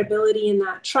that credibility and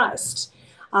that trust,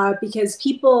 because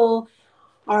people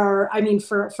are,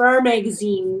 for our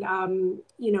magazine,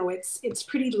 it's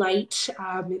pretty light.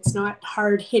 It's not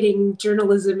hard hitting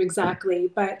journalism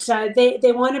exactly, but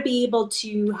they want to be able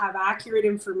to have accurate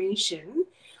information,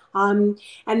 and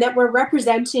that we're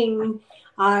representing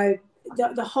the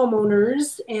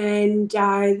homeowners and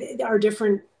our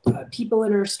different people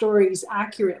in our stories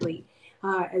accurately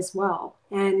as well.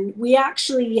 And we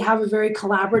actually have a very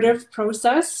collaborative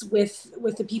process with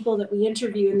the people that we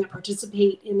interview and that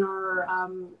participate in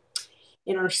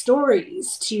our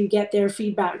stories to get their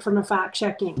feedback from a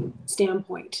fact-checking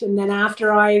standpoint. And then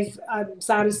after I'm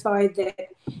satisfied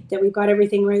that we've got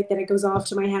everything right, then it goes off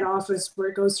to my head office where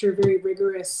it goes through a very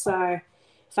rigorous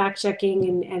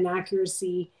fact-checking and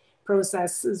accuracy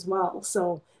process as well.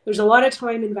 So there's a lot of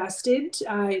time invested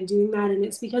in doing that, and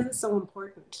it's because it's so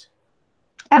important.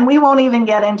 And we won't even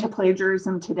get into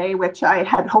plagiarism today, which I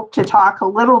had hoped to talk a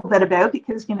little bit about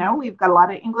because, we've got a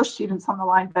lot of English students on the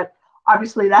line, but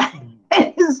obviously that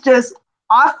is just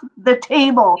off the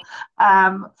table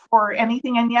for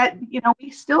anything. And yet,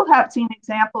 we still have seen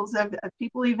examples of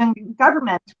people, even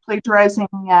government, plagiarizing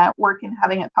work and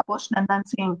having it published and then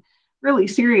seeing really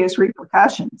serious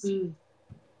repercussions.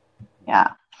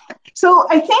 Yeah. So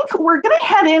I think we're going to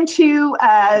head into,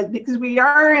 because we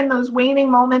are in those waning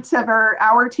moments of our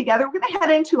hour together, we're going to head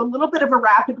into a little bit of a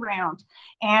rapid round.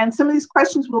 And some of these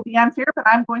questions will be unfair, but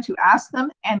I'm going to ask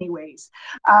them anyways.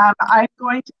 I'm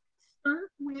going to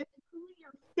start with who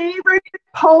your favorite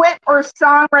poet or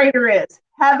songwriter is.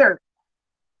 Heather.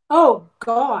 Oh,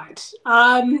 God.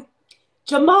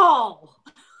 Jamal.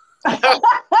 Hey,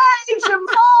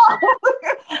 Jamal.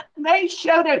 Nice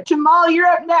shout out. Jamal, you're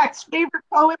up next. Favorite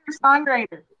poet or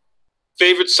songwriter?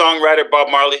 Favorite songwriter, Bob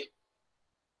Marley.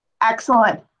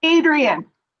 Excellent. Adrian.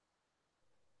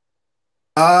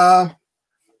 I'm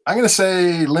going to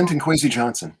say Linton Kwesi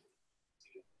Johnson.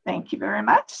 Thank you very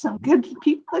much. Some good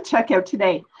people to check out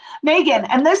today. Megan,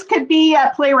 and this could be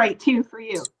a playwright too for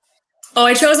you. Oh,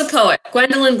 I chose a poet,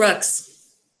 Gwendolyn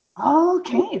Brooks.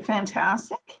 Okay,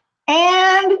 fantastic.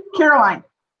 And Caroline.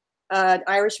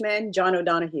 Irishman, John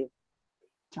O'Donohue.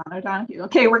 John O'Donohue.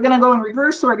 Okay, we're going to go in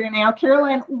reverse order now.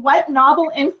 Caroline, what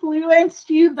novel influenced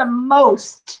you the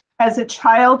most as a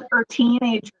child or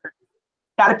teenager?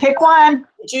 Got to pick one.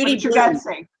 Judy What's your Blume. gut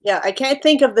say? Yeah, I can't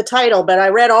think of the title, but I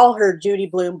read all her Judy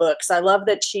Blume books. I love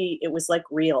that it was like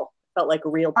real. Felt like a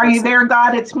real person. Are You There,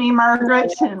 God? It's Me,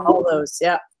 Margaret. And all those,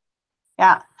 yeah.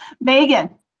 Yeah. Megan.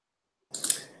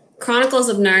 Chronicles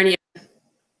of Narnia.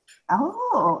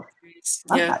 Oh,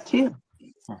 love Yeah. that too.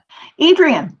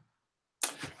 Adrian.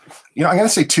 I'm going to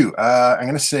say two. I'm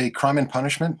going to say Crime and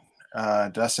Punishment,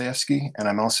 Dostoevsky, and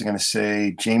I'm also going to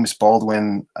say James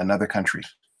Baldwin, Another Country.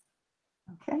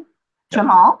 Okay.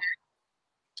 Jamal.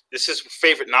 This is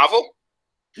favorite novel?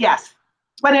 Yes.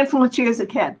 What influenced you as a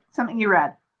kid? Something you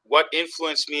read? What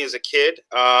influenced me as a kid?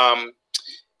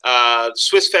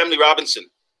 Swiss Family Robinson.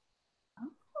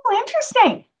 Oh,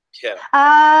 interesting.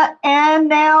 Yeah. And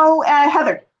now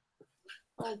Heather.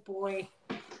 Oh boy,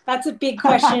 that's a big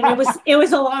question. It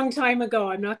was a long time ago.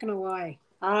 I'm not gonna lie.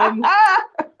 I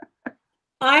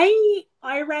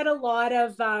read a lot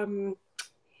of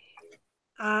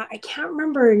I can't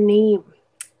remember her name,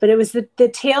 but it was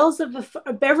the Tales of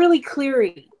Beverly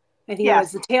Cleary. I think it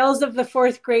was the Tales of the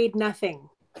Fourth Grade Nothing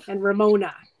and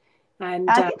Ramona. And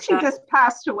I think she just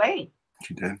passed away.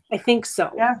 She did. I think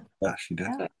so. Yeah. Yeah, she did.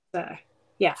 But,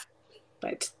 yeah,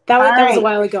 but that was a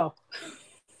while ago.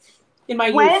 In my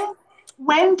youth.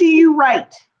 When do you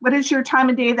write? What is your time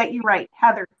of day that you write,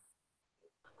 Heather?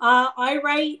 I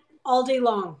write all day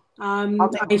long.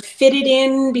 I fit it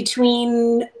in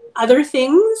between other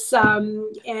things,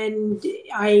 and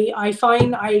I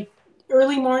find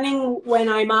early morning when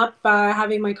I'm up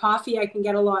having my coffee, I can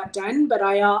get a lot done. But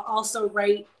I also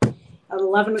write at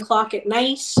 11 o'clock at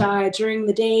night during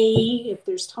the day if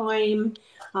there's time,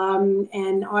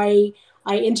 and I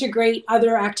integrate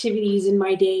other activities in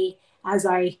my day as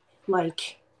I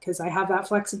like, because I have that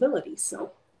flexibility.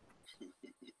 So,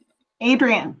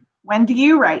 Adrian, when do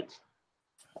you write?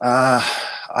 I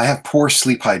have poor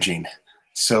sleep hygiene,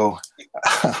 so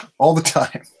all the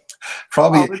time,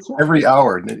 probably every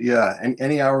hour. Yeah, and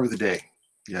any hour of the day.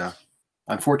 Yeah,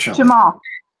 unfortunately. Jamal.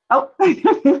 Oh,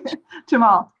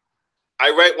 Jamal. I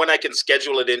write when I can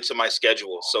schedule it into my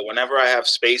schedule. So whenever I have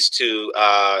space to,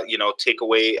 take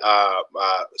away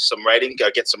some writing,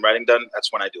 get some writing done,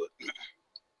 that's when I do it.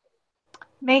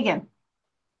 Megan.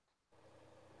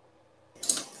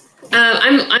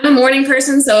 I'm a morning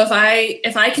person, so if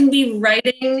I can be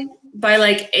writing by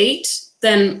like 8,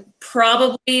 then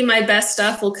probably my best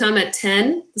stuff will come at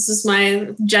 10. This is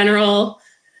my general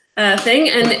thing,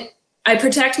 and I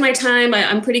protect my time.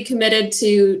 I'm pretty committed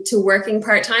to working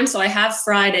part-time, so I have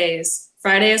Fridays.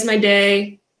 Friday is my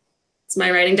day. It's my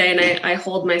writing day, and I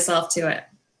hold myself to it.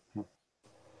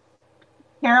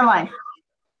 Caroline.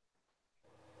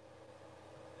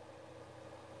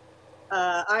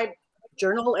 I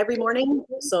journal every morning,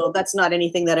 so that's not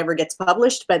anything that ever gets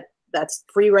published, but that's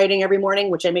free writing every morning,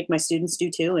 which I make my students do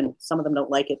too, and some of them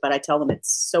don't like it, but I tell them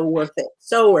it's so worth it,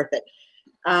 so worth it.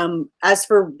 As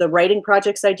for the writing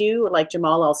projects I do, like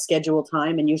Jamal, I'll schedule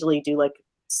time and usually do like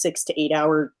 6 to 8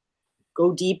 hour,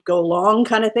 go deep, go long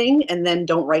kind of thing, and then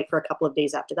don't write for a couple of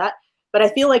days after that. But I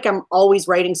feel like I'm always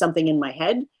writing something in my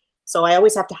head, so I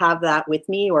always have to have that with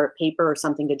me, or paper or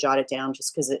something to jot it down,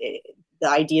 just because the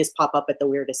ideas pop up at the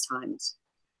weirdest times.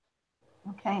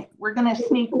 Okay, we're going to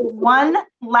sneak one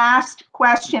last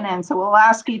question in, so we'll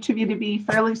ask each of you to be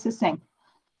fairly succinct.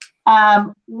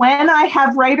 When I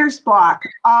have writer's block,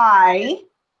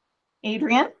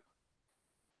 Adrian?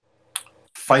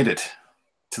 Fight it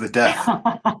to the death.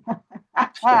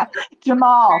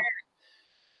 Jamal?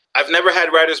 I've never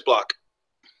had writer's block.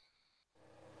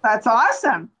 That's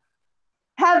awesome.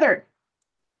 Heather?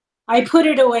 I put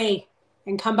it away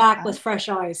and come back with fresh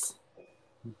eyes.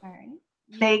 All right.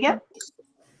 Megan?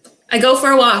 I go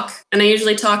for a walk, and I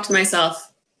usually talk to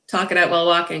myself, talk it out while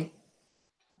walking.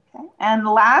 Okay. And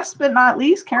last but not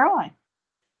least, Caroline?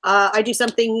 I do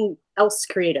something else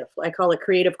creative. I call it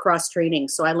creative cross-training.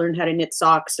 So I learn how to knit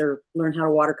socks, or learn how to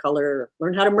watercolor, or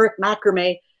learn how to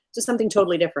macrame, just something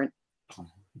totally different.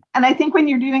 And I think when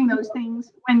you're doing those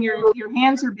things, when your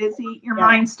hands are busy, your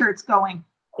mind starts going.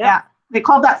 Yep. Yeah, they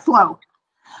call that flow.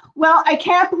 Well, I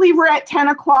can't believe we're at 10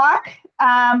 o'clock.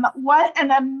 What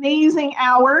an amazing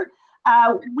hour.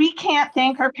 We can't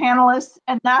thank our panelists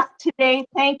enough today.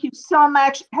 Thank you so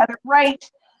much, Heather Wright,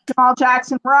 Jamal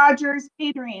Jackson-Rogers,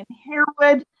 Adrian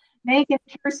Harewood, Megan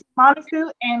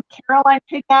Pearson-Monafu, and Caroline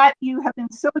Pignat. You have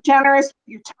been so generous with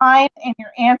your time and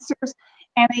your answers.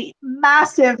 And a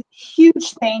massive,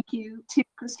 huge thank you to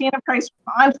Christina Price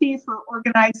from ONFE for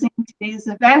organizing today's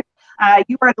event.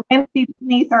 You are the wind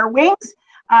beneath our wings,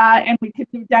 and we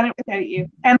couldn't have done it without you.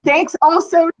 And thanks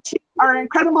also to our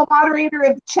incredible moderator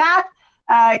of the chat,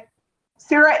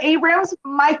 Sarah Abrams,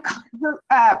 my partner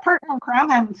in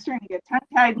crime. I'm starting to get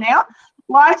tongue-tied now.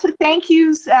 Lots of thank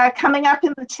yous coming up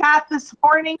in the chat this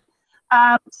morning.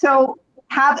 So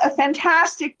have a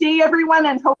fantastic day, everyone,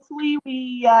 and hopefully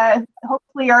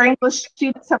our English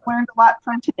students have learned a lot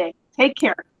from today. Take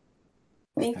care.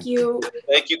 Thank you.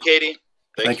 Thank you, Katie.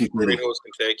 Thank you, for Katie. great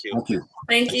hosting. Thank you. Thank you.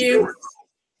 Thank you.